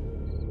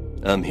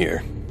 I'm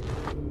here.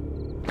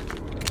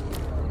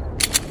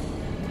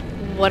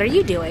 What are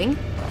you doing?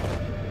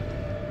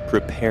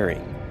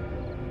 Preparing.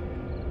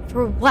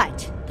 For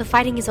what? The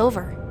fighting is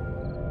over.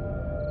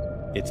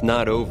 It's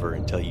not over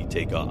until you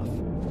take off.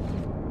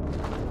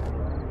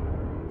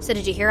 So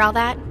did you hear all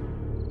that?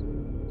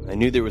 I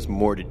knew there was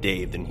more to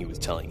Dave than he was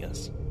telling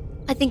us.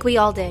 I think we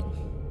all did.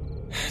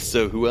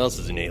 So who else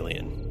is an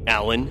alien?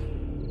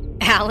 Alan?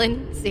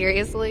 Alan?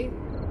 Seriously?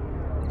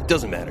 It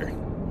doesn't matter.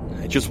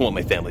 I just want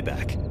my family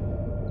back.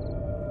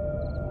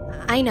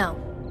 I know.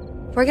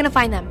 We're gonna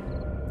find them.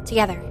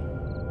 Together.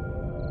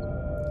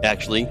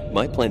 Actually,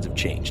 my plans have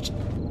changed.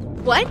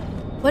 What?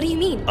 What do you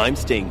mean? I'm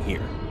staying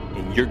here,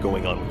 and you're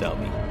going on without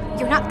me.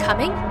 You're not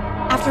coming?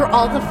 After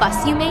all the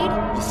fuss you made?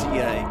 You see,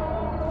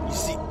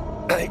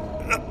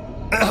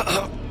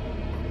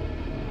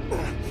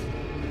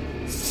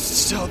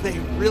 So they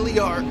really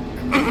are...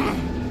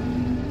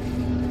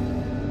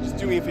 Just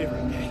do me a favor,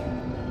 okay?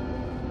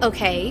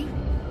 Okay.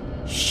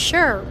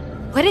 Sure.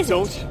 What is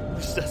Don't it? Don't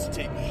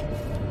resuscitate me.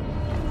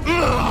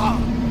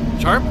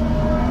 Sharp?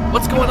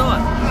 What's going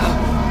on?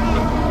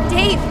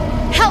 Dave,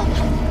 help!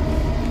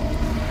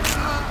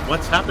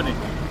 What's happening?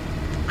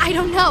 I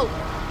don't know.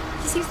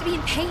 He seems to be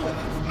in pain.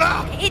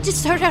 It just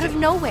started out of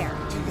nowhere.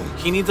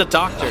 He needs a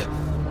doctor.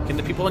 Can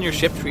the people on your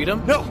ship treat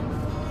him? No!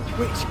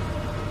 Wait.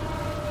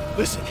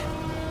 Listen.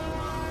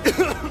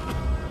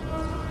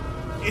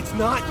 It's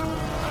not...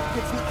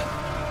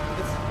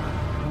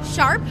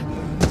 Sharp?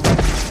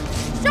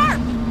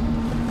 Sharp!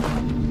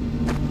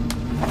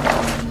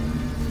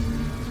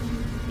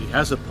 He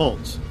has a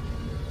pulse.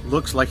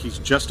 Looks like he's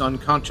just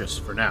unconscious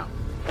for now.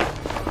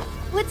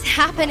 What's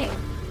happening?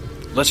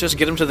 Let's just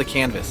get him to the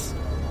canvas.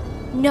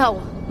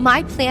 No,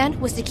 my plan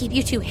was to keep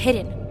you two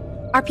hidden.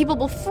 Our people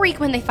will freak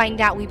when they find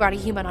out we brought a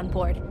human on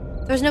board.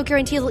 There's no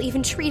guarantee they'll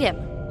even treat him.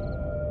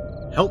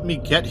 Help me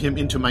get him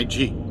into my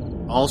Jeep.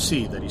 I'll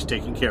see that he's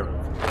taken care of.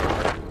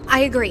 I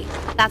agree.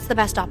 That's the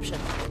best option.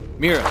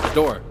 Mira, the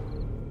door.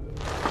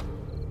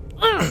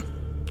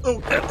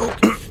 Okay.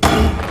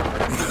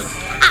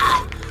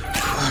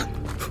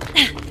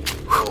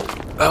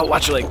 Oh,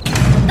 watch your leg.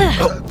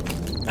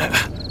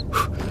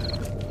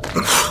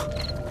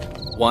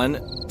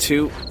 1,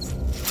 2,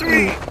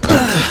 3.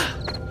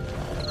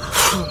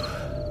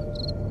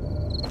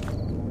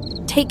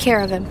 Take care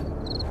of him.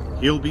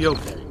 He'll be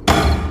okay.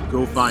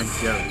 Go find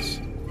Garrus.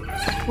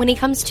 When he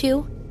comes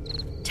to,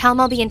 tell him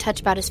I'll be in touch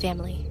about his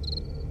family.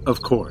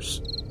 Of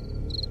course.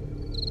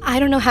 I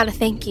don't know how to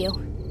thank you.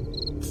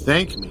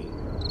 Thank me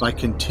by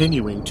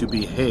continuing to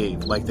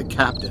behave like the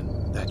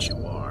captain that you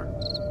are.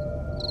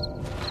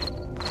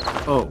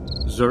 Oh,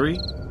 Zuri,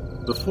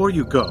 before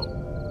you go,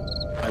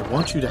 I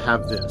want you to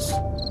have this.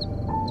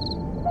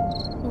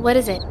 What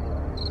is it?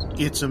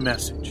 It's a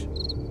message.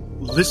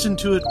 Listen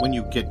to it when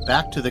you get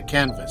back to the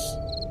canvas,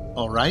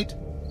 all right?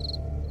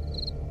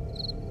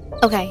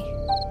 Okay.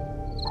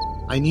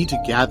 I need to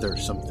gather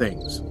some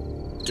things.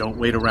 Don't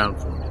wait around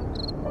for me.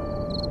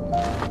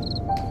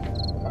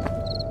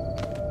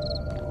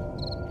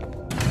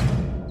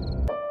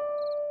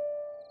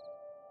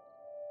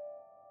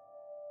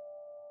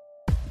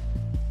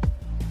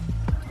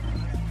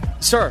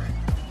 Sir,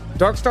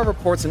 Darkstar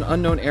reports an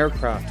unknown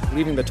aircraft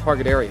leaving the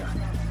target area.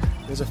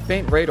 There's a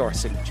faint radar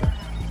signature.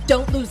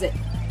 Don't lose it.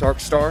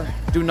 Darkstar,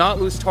 do not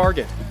lose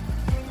target.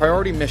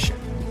 Priority mission.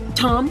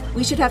 Tom,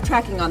 we should have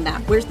tracking on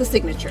that. Where's the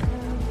signature?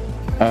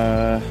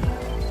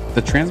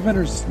 The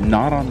transmitter's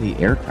not on the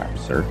aircraft,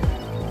 sir.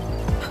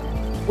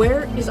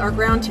 Where is our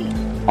ground team?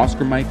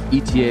 Oscar Mike,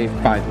 ETA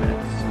 5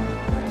 minutes.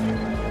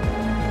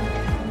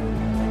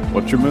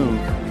 What's your move?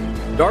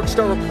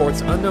 Darkstar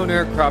reports unknown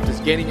aircraft is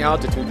gaining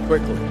altitude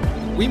quickly.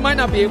 We might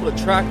not be able to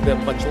track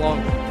them much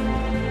longer.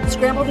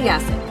 Scramble the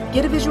asset.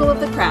 Get a visual of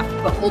the craft,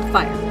 but hold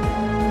fire.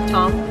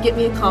 Tom, get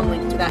me a comm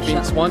link to that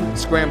Phoenix shuttle. 1,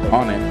 scramble.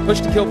 On it.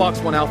 Push to kill box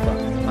 1 Alpha.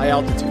 High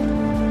altitude.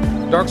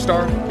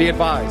 Darkstar, be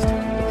advised.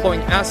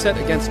 Deploying asset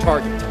against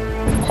target.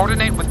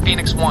 Coordinate with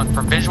Phoenix 1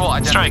 for visual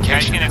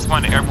identification. Strike, Phoenix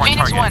 1 to airborne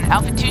Phoenix target. 1,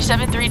 Alpha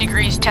 273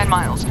 degrees, 10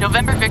 miles.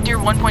 November Victor,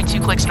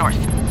 1.2 clicks north.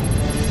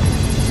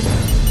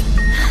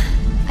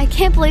 I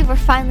can't believe we're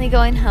finally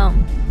going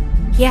home.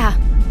 Yeah.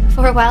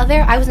 For a while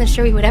there, I wasn't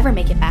sure we would ever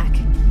make it back.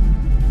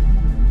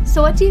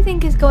 So what do you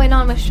think is going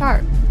on with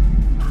Sharp?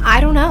 I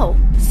don't know.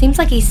 Seems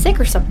like he's sick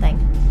or something.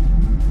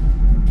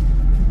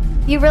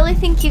 You really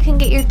think you can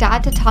get your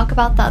dad to talk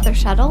about the other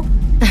shuttle?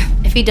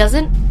 If he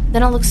doesn't,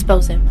 then I'll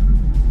expose him.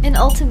 An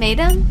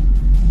ultimatum?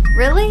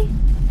 Really?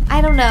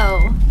 I don't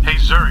know. Hey,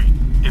 Zuri,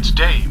 it's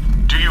Dave.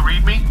 Do you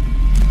read me?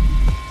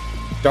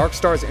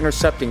 Darkstar's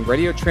intercepting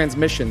radio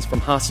transmissions from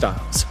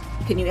hostiles.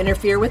 Can you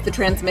interfere with the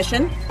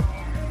transmission?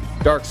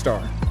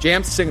 Darkstar,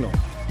 jam signal.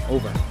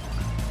 Over.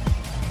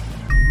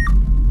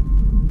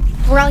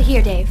 We're all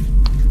here, Dave.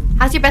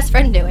 How's your best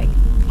friend doing?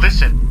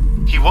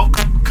 Listen, he woke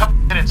up a couple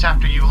minutes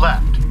after you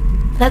left.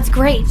 That's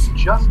great.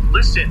 Just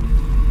listen.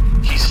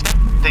 He said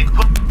they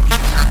put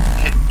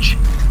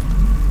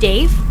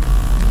Dave?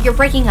 You're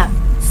breaking up.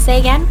 Say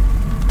again?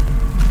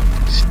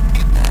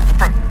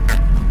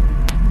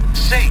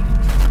 Say,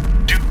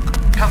 do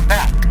come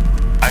back.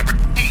 I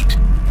repeat,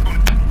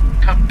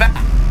 do come back.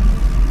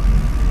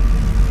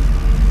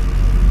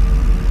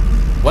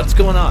 What's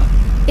going on?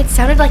 It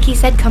sounded like he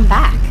said come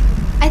back.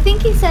 I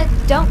think he said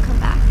don't come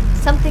back.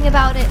 Something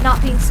about it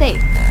not being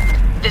safe.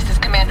 This is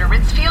Commander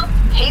Ritzfield,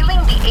 hailing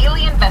the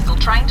alien vessel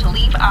trying to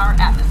leave our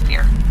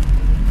atmosphere.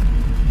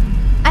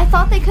 I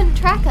thought they couldn't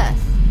track us.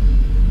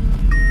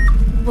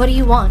 What do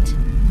you want?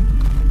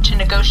 To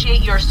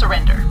negotiate your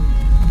surrender.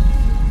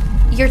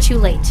 You're too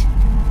late.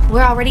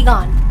 We're already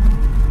gone.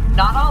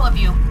 Not all of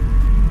you.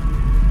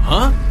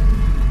 Huh?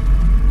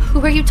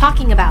 Who are you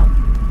talking about?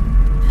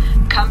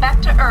 Come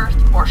back to Earth,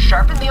 or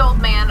Sharp and the old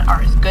man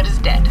are as good as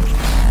dead.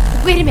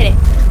 Wait a minute.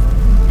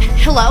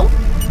 Hello?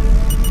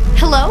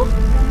 Hello?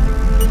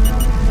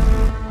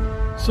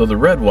 So the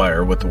red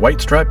wire with the white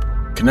stripe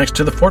connects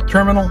to the fourth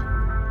terminal?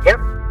 Yep,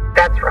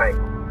 that's right.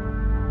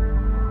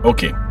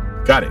 Okay,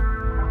 got it.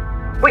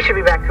 We should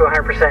be back to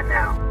 100%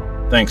 now.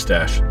 Thanks,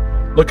 Dash.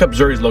 Look up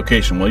Zuri's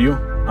location, will you?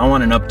 I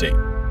want an update.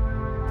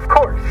 Of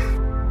course.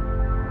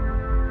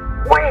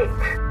 Wait!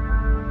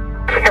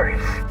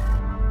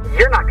 Garrus,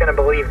 you're not gonna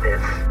believe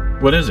this.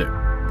 What is it?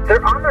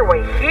 They're on their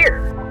way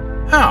here.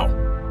 How?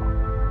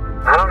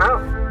 I don't know.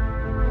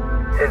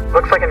 It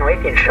looks like an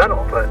Alethian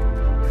shuttle, but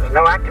there's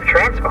no active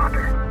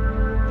transponder.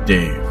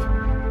 Dave.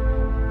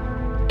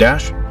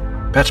 Dash,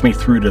 patch me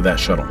through to that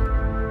shuttle.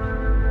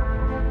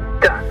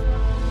 Done.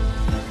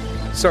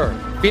 Sir,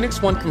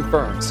 Phoenix 1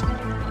 confirms.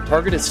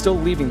 Target is still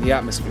leaving the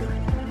atmosphere.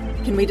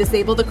 Can we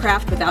disable the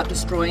craft without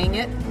destroying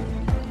it?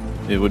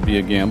 It would be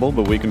a gamble,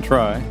 but we can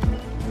try.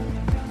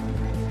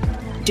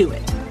 Do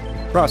it.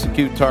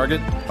 Prosecute target.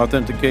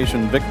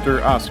 Authentication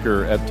Victor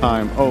Oscar at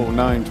time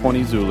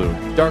 0920 Zulu.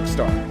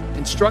 Darkstar,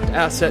 instruct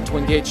asset to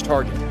engage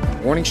target.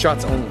 Warning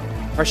shots only.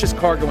 Precious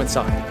cargo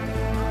inside.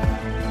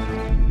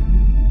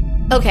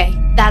 Okay,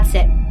 that's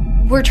it.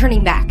 We're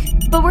turning back.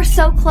 But we're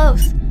so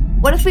close.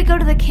 What if we go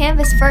to the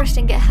canvas first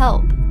and get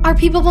help? Our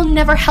people will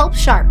never help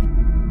Sharp.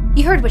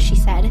 You heard what she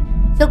said.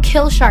 They'll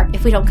kill Sharp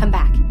if we don't come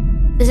back.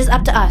 This is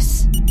up to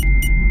us.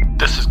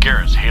 This is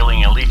Garrus,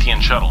 hailing a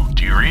Alethian shuttle.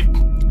 Do you read?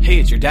 Hey,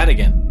 it's your dad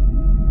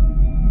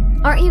again.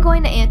 Aren't you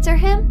going to answer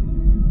him?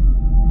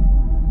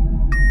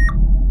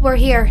 We're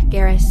here,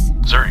 Garrus.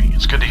 Zuri,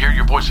 it's good to hear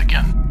your voice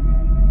again.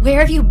 Where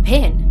have you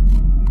been?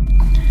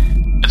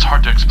 It's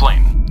hard to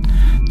explain.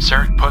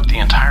 Sarek put the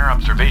entire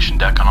observation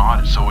deck on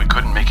audit so we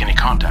couldn't make any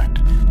contact.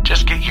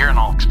 Just get here and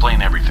I'll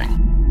explain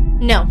everything.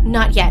 No,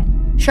 not yet.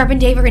 Sharp and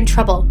Dave are in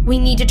trouble. We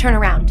need to turn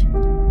around.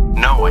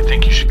 No, I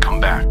think you should come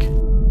back.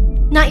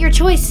 Not your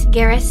choice,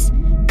 Garrus.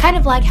 Kind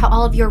of like how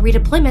all of your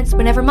redeployments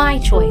were never my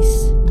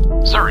choice.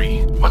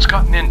 Zuri, what's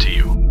gotten into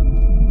you?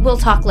 We'll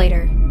talk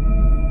later.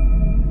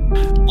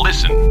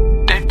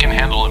 Listen, Dave can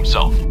handle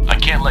himself. I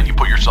can't let you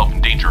put yourself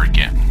in danger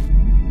again.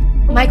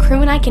 My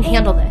crew and I can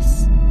handle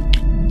this.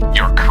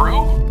 Your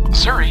crew?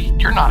 Zuri,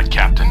 you're not a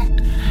captain.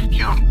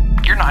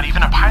 You're not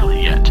even a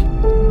pilot yet.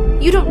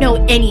 You don't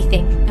know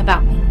anything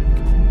about me.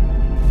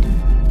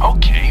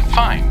 Okay,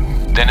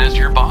 fine. Then as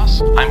your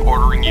boss, I'm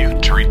ordering you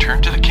to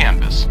return to the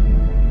canvas.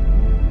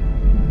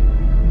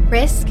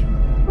 Risk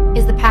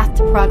is the path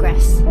to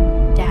progress,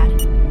 Dad.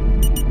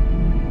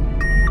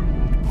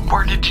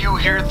 Where did you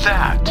hear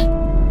that?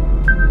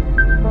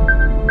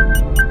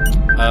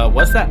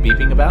 What's that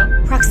beeping about?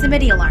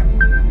 Proximity alarm.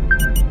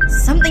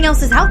 Something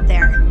else is out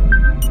there.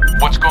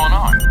 What's going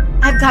on?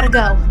 I've gotta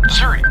go.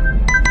 Zuri,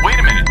 wait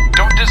a minute.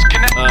 Don't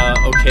disconnect.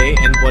 Okay,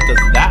 and what does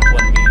that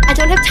one mean? I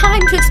don't have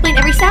time to explain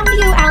every sound to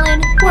you,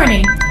 Alan.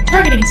 Warning.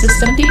 Targeting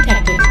system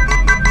detected.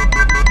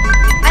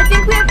 I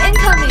think we have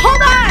incoming.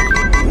 Hold on!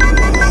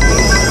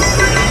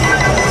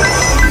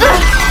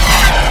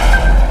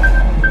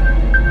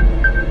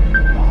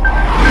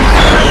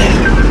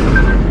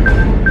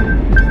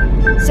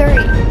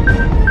 Zuri.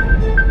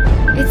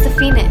 It's the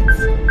Phoenix.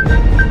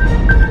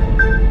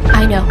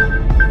 I know.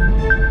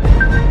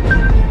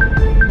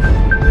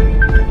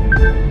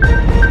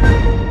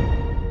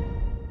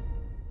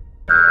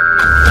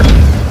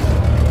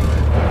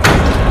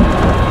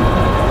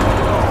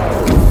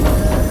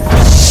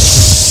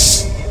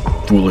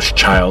 Foolish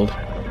child.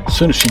 As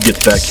soon as she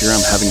gets back here,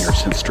 I'm having her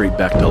sent straight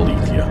back to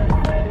Alethea.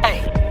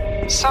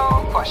 Hey, so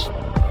question.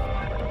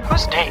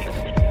 Who's Dave?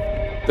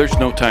 There's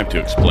no time to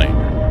explain.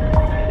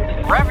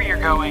 Wherever you're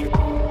going,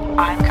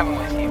 I'm coming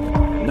with you.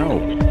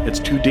 No, it's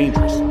too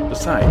dangerous.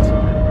 Besides,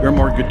 you're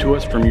more good to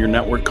us from your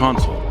network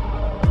console.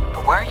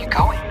 But where are you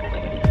going?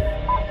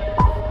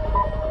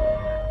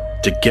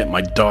 To get my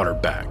daughter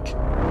back.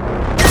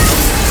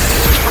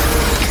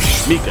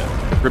 Mika,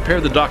 prepare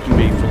the docking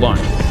bay for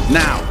launch.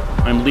 Now!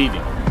 I'm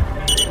leaving.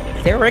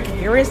 Sarek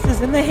Harris is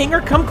in the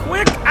hangar. Come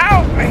quick!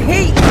 Ow! I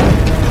hate!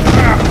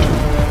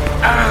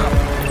 Ow!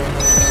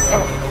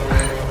 Oh.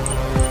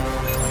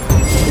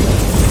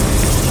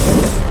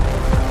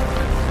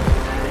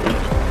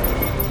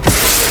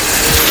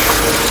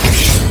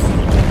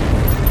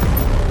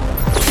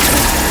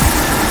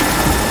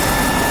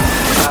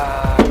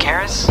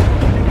 Karis?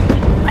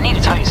 I need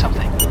to tell you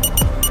something.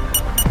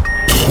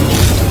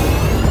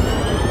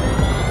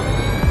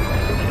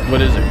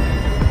 What is it?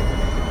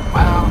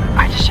 Well,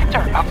 I just checked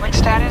our uplink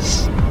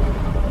status.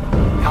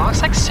 It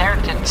looks like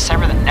Sarek didn't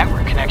sever the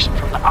network connection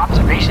from the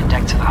observation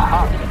deck to the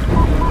hub.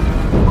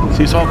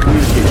 Cease all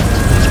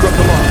communications. Scrub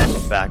the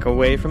logs. Back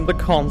away from the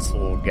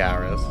console,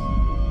 Garrus.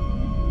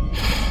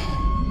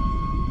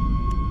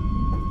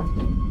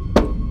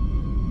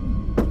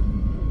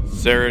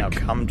 Zarek. Now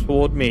come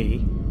toward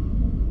me.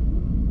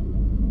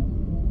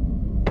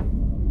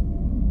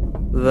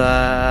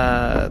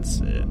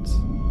 That's it.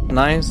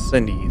 Nice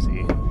and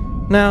easy.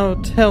 Now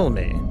tell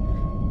me,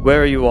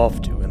 where are you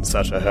off to in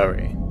such a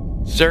hurry?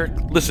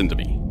 Zarek, listen to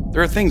me.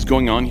 There are things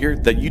going on here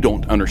that you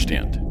don't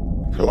understand.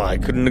 Well, I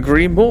couldn't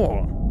agree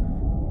more.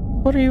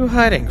 What are you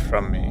hiding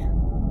from me?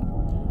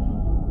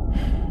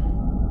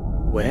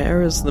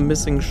 Where is the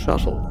missing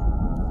shuttle?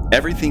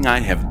 Everything I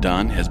have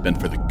done has been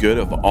for the good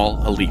of all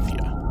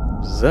Alethea.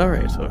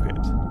 Zuri took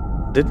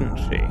it, didn't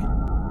she?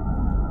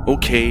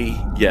 Okay,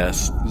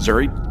 yes,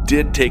 Zuri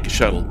did take a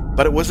shuttle,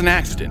 but it was an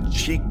accident.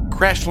 She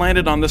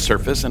crash-landed on the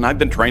surface, and I've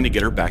been trying to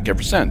get her back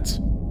ever since.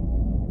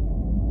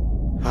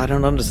 I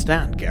don't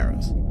understand,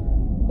 Garrus.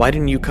 Why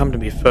didn't you come to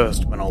me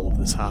first when all of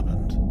this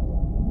happened?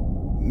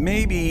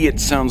 Maybe it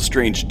sounds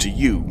strange to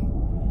you,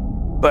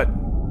 but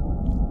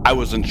I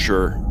wasn't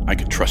sure I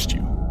could trust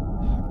you.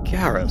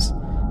 Garrus,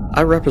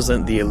 I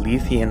represent the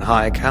Alethian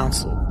High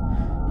Council.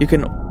 You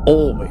can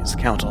always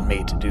count on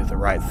me to do the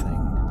right thing.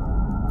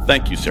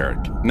 Thank you,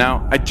 Zarek.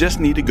 Now, I just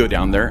need to go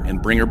down there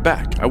and bring her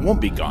back. I won't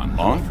be gone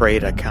long. I'm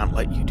afraid I can't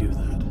let you do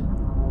that.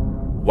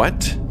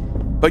 What?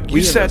 But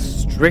you said... We have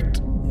a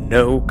strict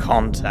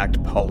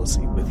no-contact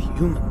policy with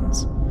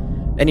humans.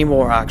 Any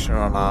more action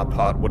on our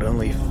part would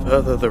only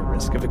further the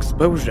risk of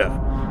exposure.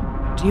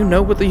 Do you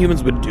know what the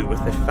humans would do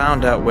if they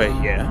found out we're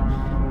here?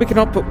 We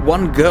cannot put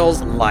one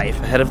girl's life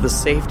ahead of the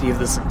safety of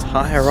this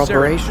entire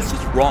operation. This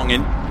is wrong,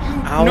 and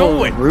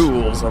our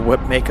rules are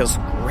what make us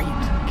great,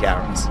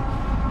 Garrus.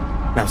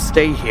 Now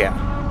stay here.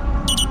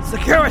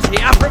 Security,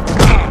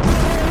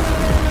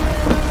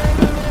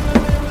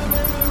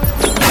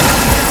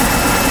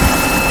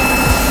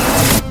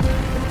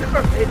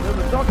 into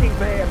the docking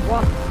bay at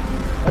once.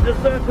 A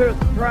deserter is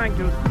trying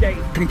to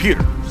escape.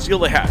 Computer, seal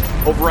the hatch.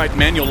 Override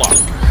manual lock.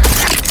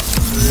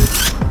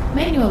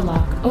 Manual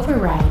lock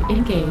override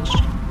engaged.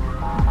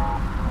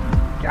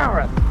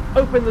 Garrus,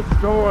 open the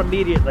door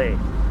immediately.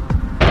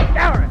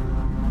 Garrus,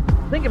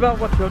 think about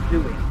what you're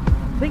doing.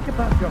 Think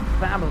about your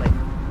family.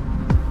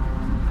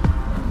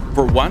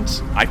 For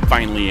once, I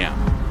finally am.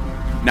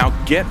 Now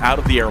get out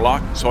of the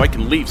airlock so I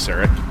can leave,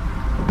 Zarek.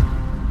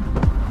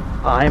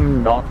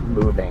 I'm not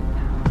moving,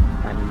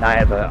 and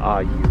neither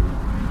are you.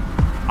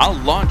 I'll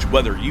launch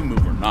whether you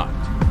move or not.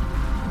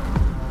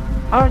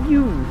 Are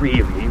you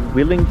really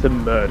willing to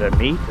murder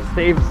me to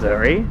save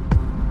Zuri?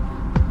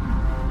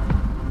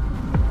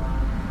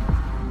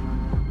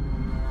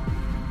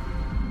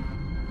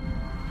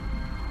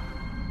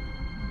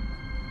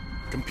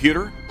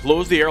 Computer,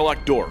 close the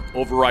airlock door.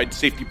 Override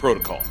safety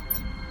protocol.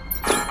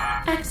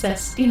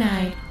 Access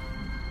denied.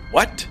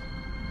 What?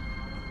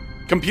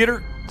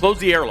 Computer, close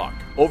the airlock.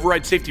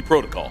 Override safety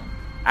protocol.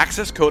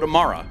 Access code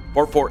Amara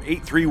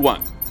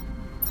 44831.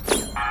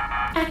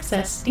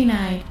 Access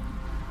denied.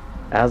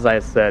 As I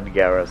said,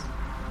 Garrus,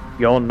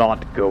 you're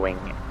not going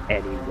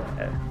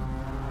anywhere.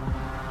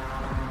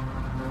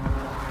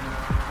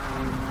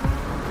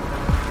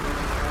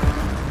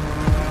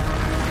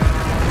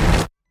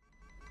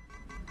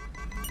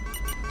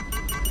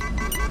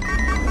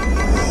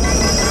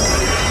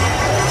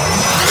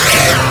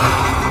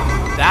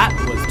 That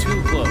was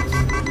too close.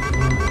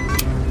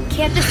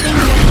 Can't this thing go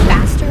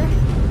faster?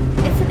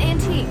 It's an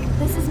antique.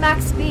 This is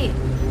max speed.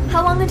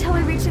 How long until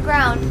we reach the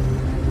ground?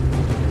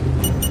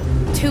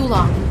 Too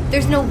long.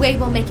 There's no way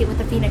we'll make it with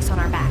the Phoenix on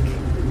our back.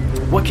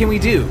 What can we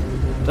do?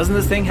 Doesn't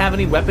this thing have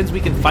any weapons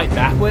we can fight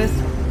back with?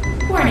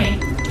 Warning.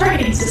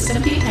 Targeting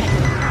system detected.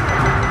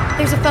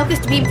 There's a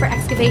focused beam for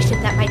excavation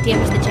that might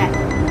damage the jet,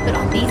 but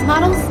on these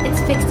models,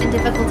 it's fixed and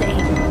difficult to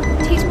aim.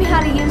 Teach me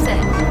how to use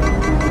it.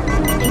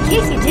 In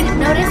case you didn't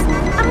notice,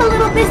 I'm a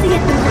little busy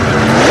at the moment.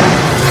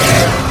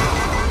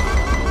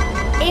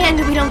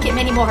 And we don't get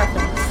many more of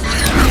those.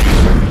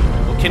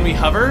 Well, can we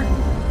hover?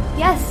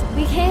 Yes,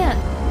 we can.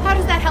 How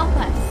does that help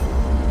us?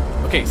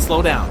 Okay,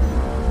 slow down.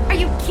 Are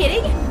you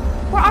kidding?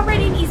 We're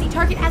already an easy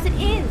target as it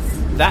is.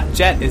 That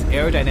jet is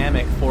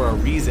aerodynamic for a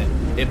reason.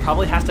 It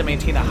probably has to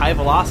maintain a high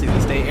velocity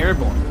to stay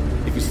airborne.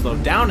 If you slow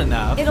down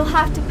enough... It'll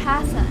have to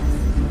pass us.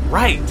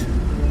 Right.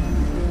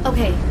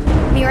 Okay,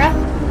 Mira,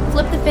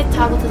 flip the fifth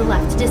toggle to the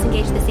left to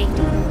disengage the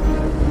safety.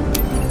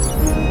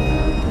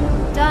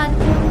 Done.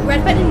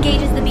 Red button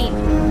engages the beam.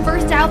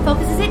 First dial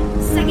focuses it,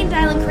 second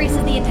dial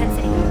increases the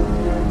intensity.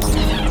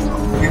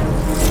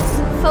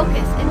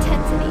 Focus,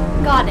 intensity.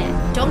 Got it.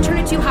 Don't turn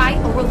it too high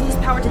or we'll lose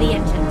power to the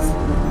engines.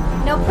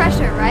 No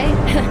pressure, right?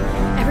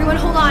 Everyone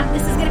hold on,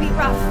 this is gonna be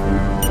rough.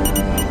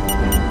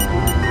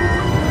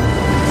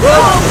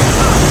 Whoa!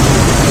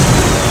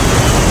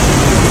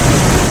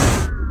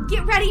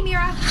 Get ready,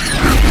 Mira.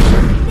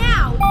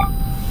 Now!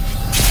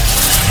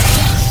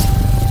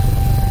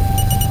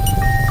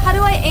 How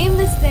do I aim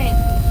this thing?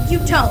 You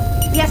don't.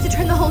 We have to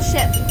turn the whole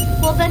ship.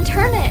 Well, then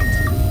turn it.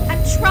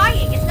 I'm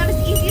trying. It's not as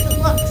easy as it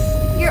looks.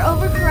 You're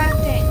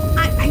overcorrecting.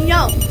 I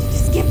know.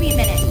 Just give me a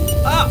minute.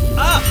 Up!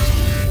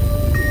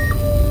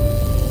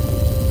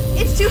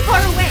 It's too far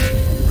away.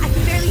 I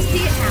can barely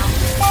see it now.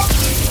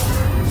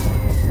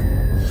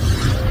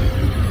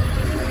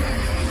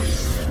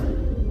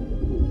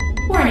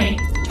 Warning,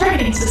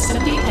 targeting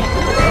system detected.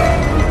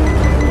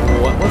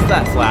 What was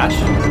that flash?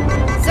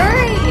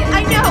 Zuri!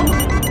 I know!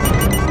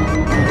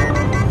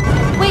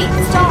 Wait,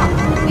 stop!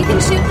 We can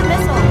shoot the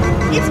missile.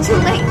 It's too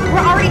late.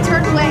 We're already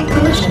turned away.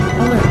 Collision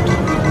alert.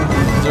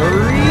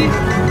 Zuri?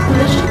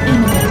 Collision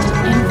imminent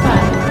in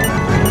 5,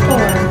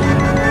 4,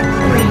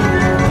 3,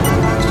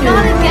 2,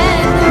 Not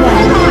again!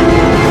 1.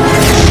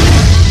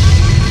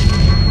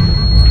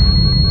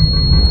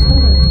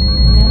 Hold on!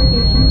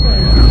 Navigation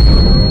failure.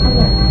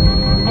 Alert.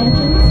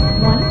 Engines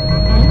 1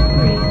 and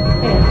 3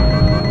 failure.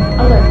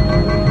 Alert.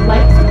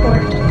 Life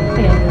support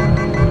failure.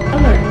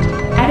 Alert.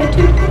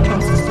 Attitude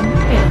control system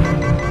failure.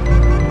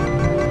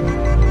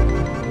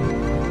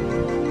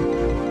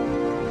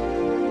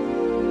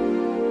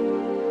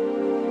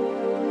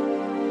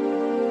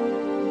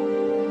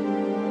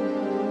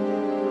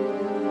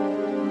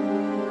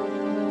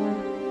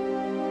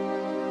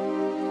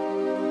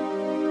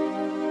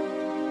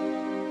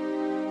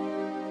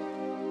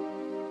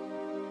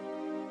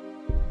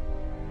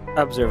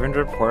 Observant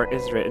Report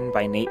is written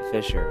by Nate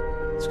Fisher.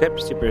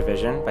 Script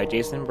supervision by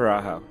Jason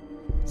Barajo.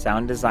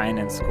 Sound design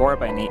and score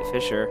by Nate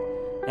Fisher.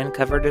 And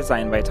cover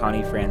design by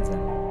Tawny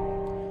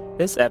Franzen.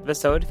 This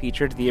episode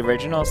featured the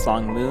original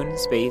song Moon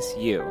Space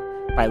You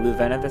by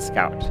Luvena the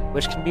Scout,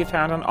 which can be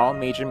found on all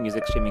major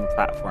music streaming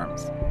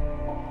platforms.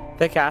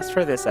 The cast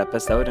for this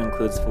episode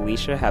includes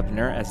Felicia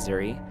Hebner as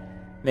Zuri,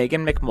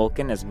 Megan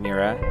McMulkin as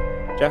Mira,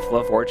 Jeff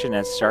Lofortune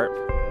as Sharp,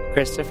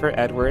 Christopher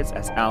Edwards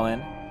as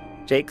Alan,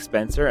 Jake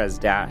Spencer as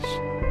Dash,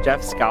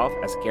 Jeff Scalf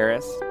as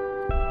Garrus,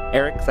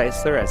 Eric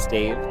Zeisler as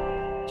Dave,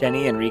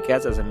 Jenny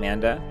Enriquez as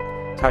Amanda,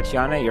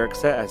 Tatiana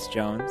Yerksa as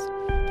Jones,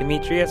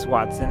 Demetrius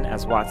Watson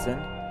as Watson,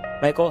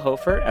 Michael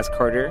Hofer as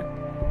Carter,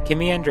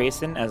 Kimmy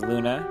Andresen as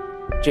Luna,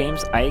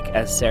 James Ike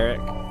as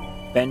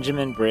Sarek,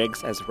 Benjamin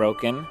Briggs as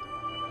Roken,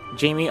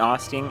 Jamie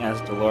Osting as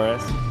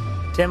Dolores,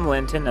 Tim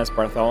Linton as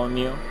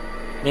Bartholomew,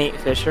 Nate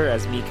Fisher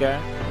as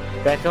Mika,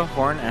 Becca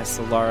Horn as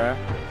Solara,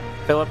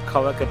 Philip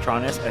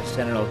Kolakatronis as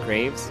General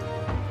Graves,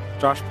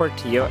 Josh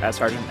Portillo as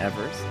Sergeant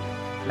Evers,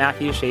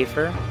 Matthew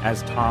Schaefer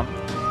as Tom,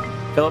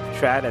 Philip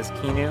Trad as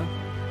Kinu,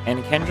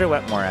 and Kendra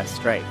Wetmore as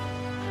Stripe,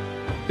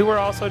 who were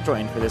also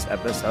joined for this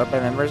episode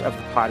by members of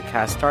the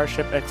podcast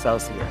Starship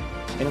Excelsior,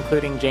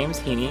 including James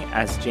Heaney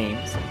as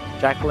James,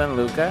 Jacqueline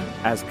Luca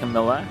as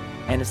Camilla,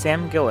 and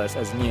Sam Gillis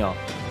as Neil.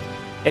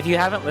 If you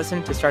haven't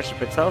listened to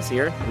Starship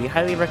Excelsior, we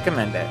highly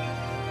recommend it.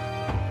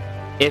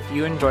 If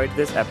you enjoyed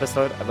this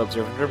episode of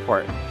Observant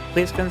Report,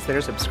 please consider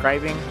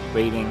subscribing,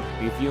 rating,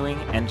 reviewing,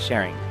 and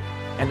sharing.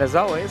 And as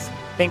always,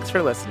 thanks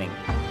for listening.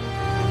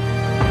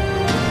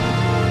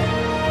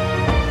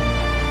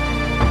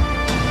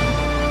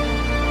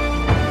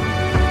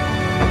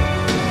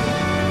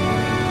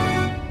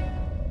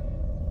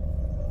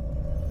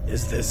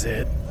 Is this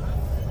it?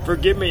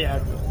 Forgive me,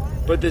 Admiral,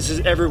 but this is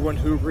everyone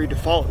who agreed to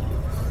follow you.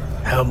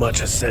 How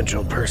much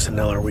essential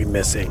personnel are we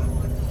missing?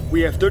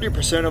 We have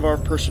 30% of our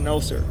personnel,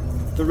 sir.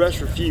 The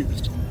rest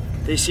refused.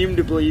 They seem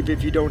to believe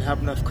if you don't have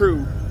enough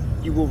crew,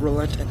 you will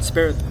relent and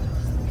spare them.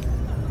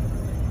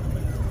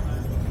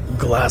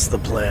 Glass the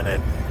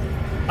planet.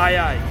 Aye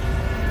aye.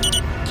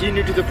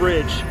 Kinu to the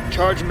bridge.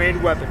 Charge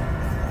main weapon.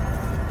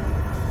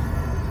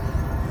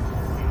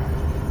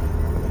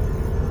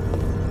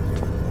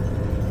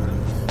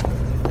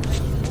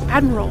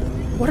 Admiral,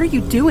 what are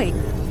you doing?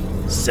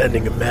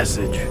 Sending a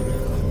message.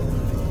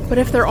 But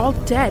if they're all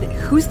dead,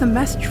 who's the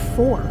message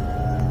for?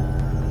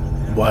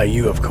 Why,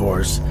 you, of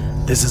course.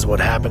 This is what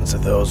happens to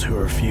those who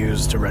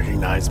refuse to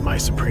recognize my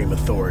supreme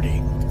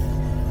authority.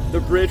 The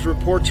bridge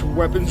reports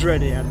weapons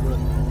ready, Admiral.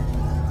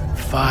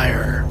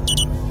 Fire.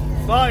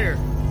 Fire!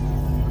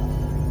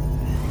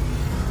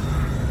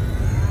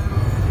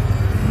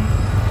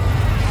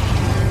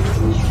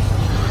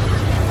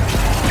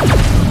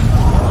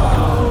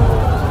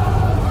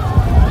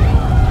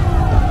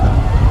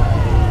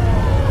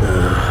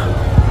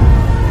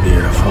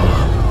 Beautiful.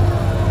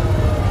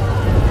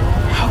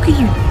 How can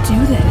you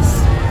do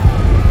this?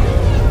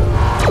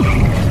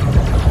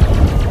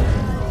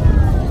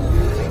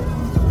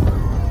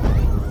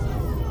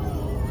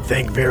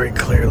 Think very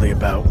clearly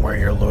about where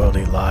your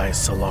loyalty lies,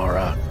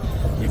 Solara.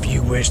 If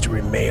you wish to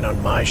remain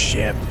on my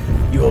ship,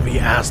 you will be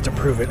asked to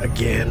prove it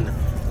again,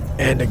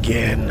 and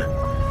again,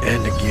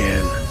 and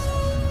again.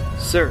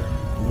 Sir.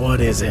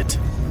 What is it?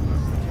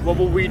 What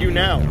will we do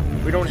now?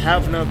 We don't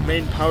have enough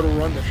main power to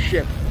run the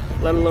ship,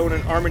 let alone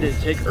an army to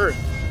take Earth.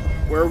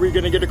 Where are we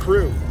going to get a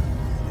crew?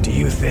 Do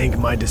you think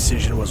my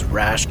decision was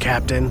rash,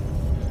 Captain?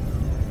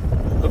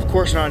 Of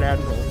course not,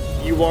 Admiral.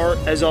 You are,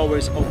 as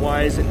always, a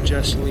wise and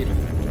just leader.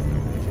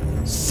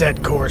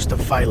 Set course to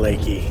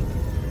Phylaki.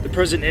 The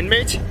prison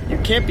inmate? You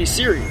can't be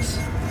serious.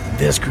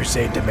 This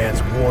crusade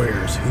demands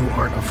warriors who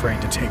aren't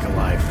afraid to take a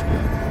life.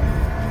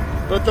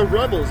 But the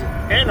rebels,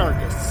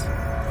 anarchists.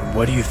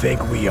 What do you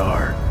think we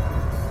are?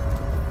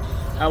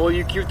 How will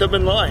you keep them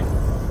in line?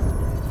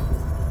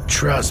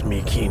 Trust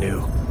me,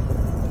 Kinu.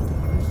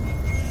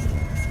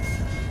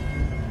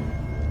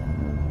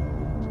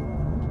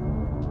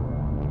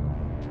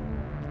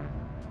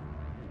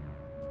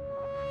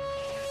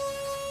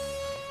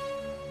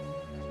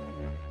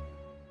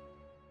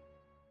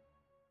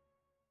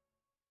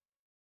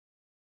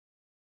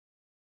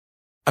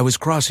 I was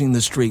crossing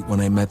the street when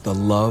I met the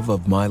love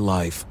of my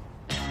life.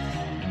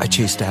 I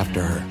chased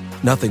after her.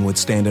 Nothing would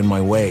stand in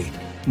my way.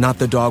 Not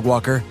the dog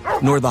walker,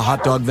 nor the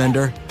hot dog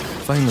vendor.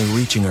 Finally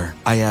reaching her,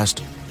 I asked,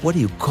 "What do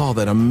you call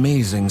that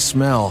amazing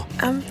smell?"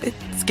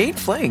 It's Gain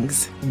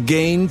Flings.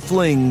 Gain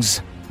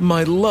Flings.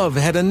 My love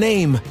had a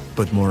name,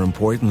 but more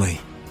importantly,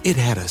 it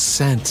had a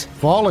scent.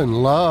 Fall in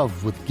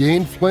love with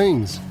Gain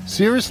Flings.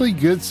 Seriously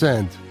good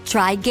scent.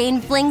 Try Gain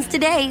Flings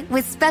today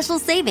with special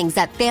savings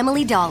at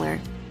Family Dollar.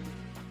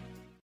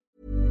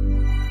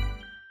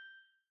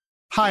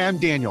 Hi, I'm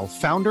Daniel,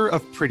 founder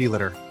of Pretty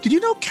Litter. Did you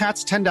know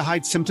cats tend to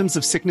hide symptoms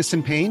of sickness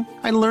and pain?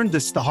 I learned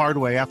this the hard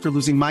way after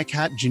losing my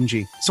cat,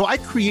 Gingy. So I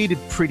created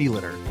Pretty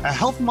Litter, a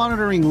health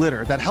monitoring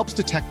litter that helps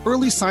detect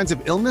early signs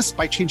of illness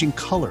by changing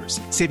colors,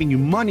 saving you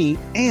money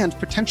and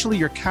potentially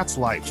your cat's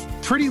life.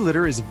 Pretty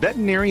Litter is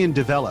veterinarian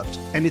developed,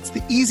 and it's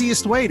the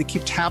easiest way to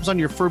keep tabs on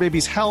your fur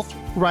baby's health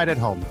right at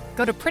home.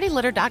 Go to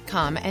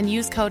prettylitter.com and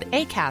use code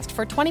ACAST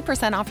for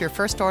 20% off your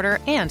first order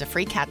and a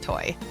free cat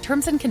toy.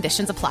 Terms and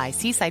conditions apply.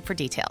 See site for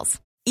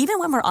details. Even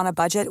when we're on a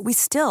budget, we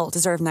still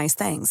deserve nice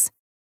things.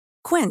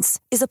 Quince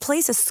is a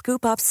place to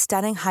scoop up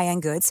stunning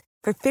high-end goods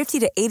for 50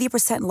 to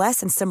 80%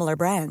 less than similar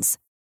brands.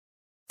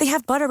 They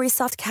have buttery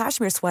soft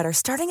cashmere sweaters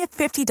starting at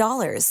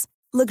 $50,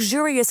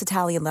 luxurious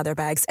Italian leather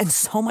bags, and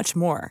so much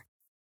more.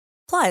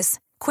 Plus,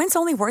 Quince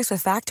only works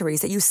with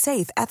factories that use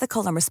safe,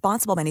 ethical, and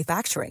responsible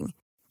manufacturing.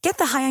 Get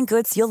the high-end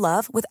goods you'll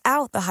love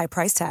without the high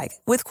price tag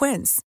with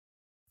Quince.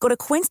 Go to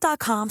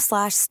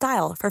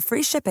quince.com/style for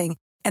free shipping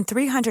and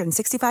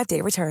 365-day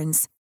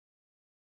returns.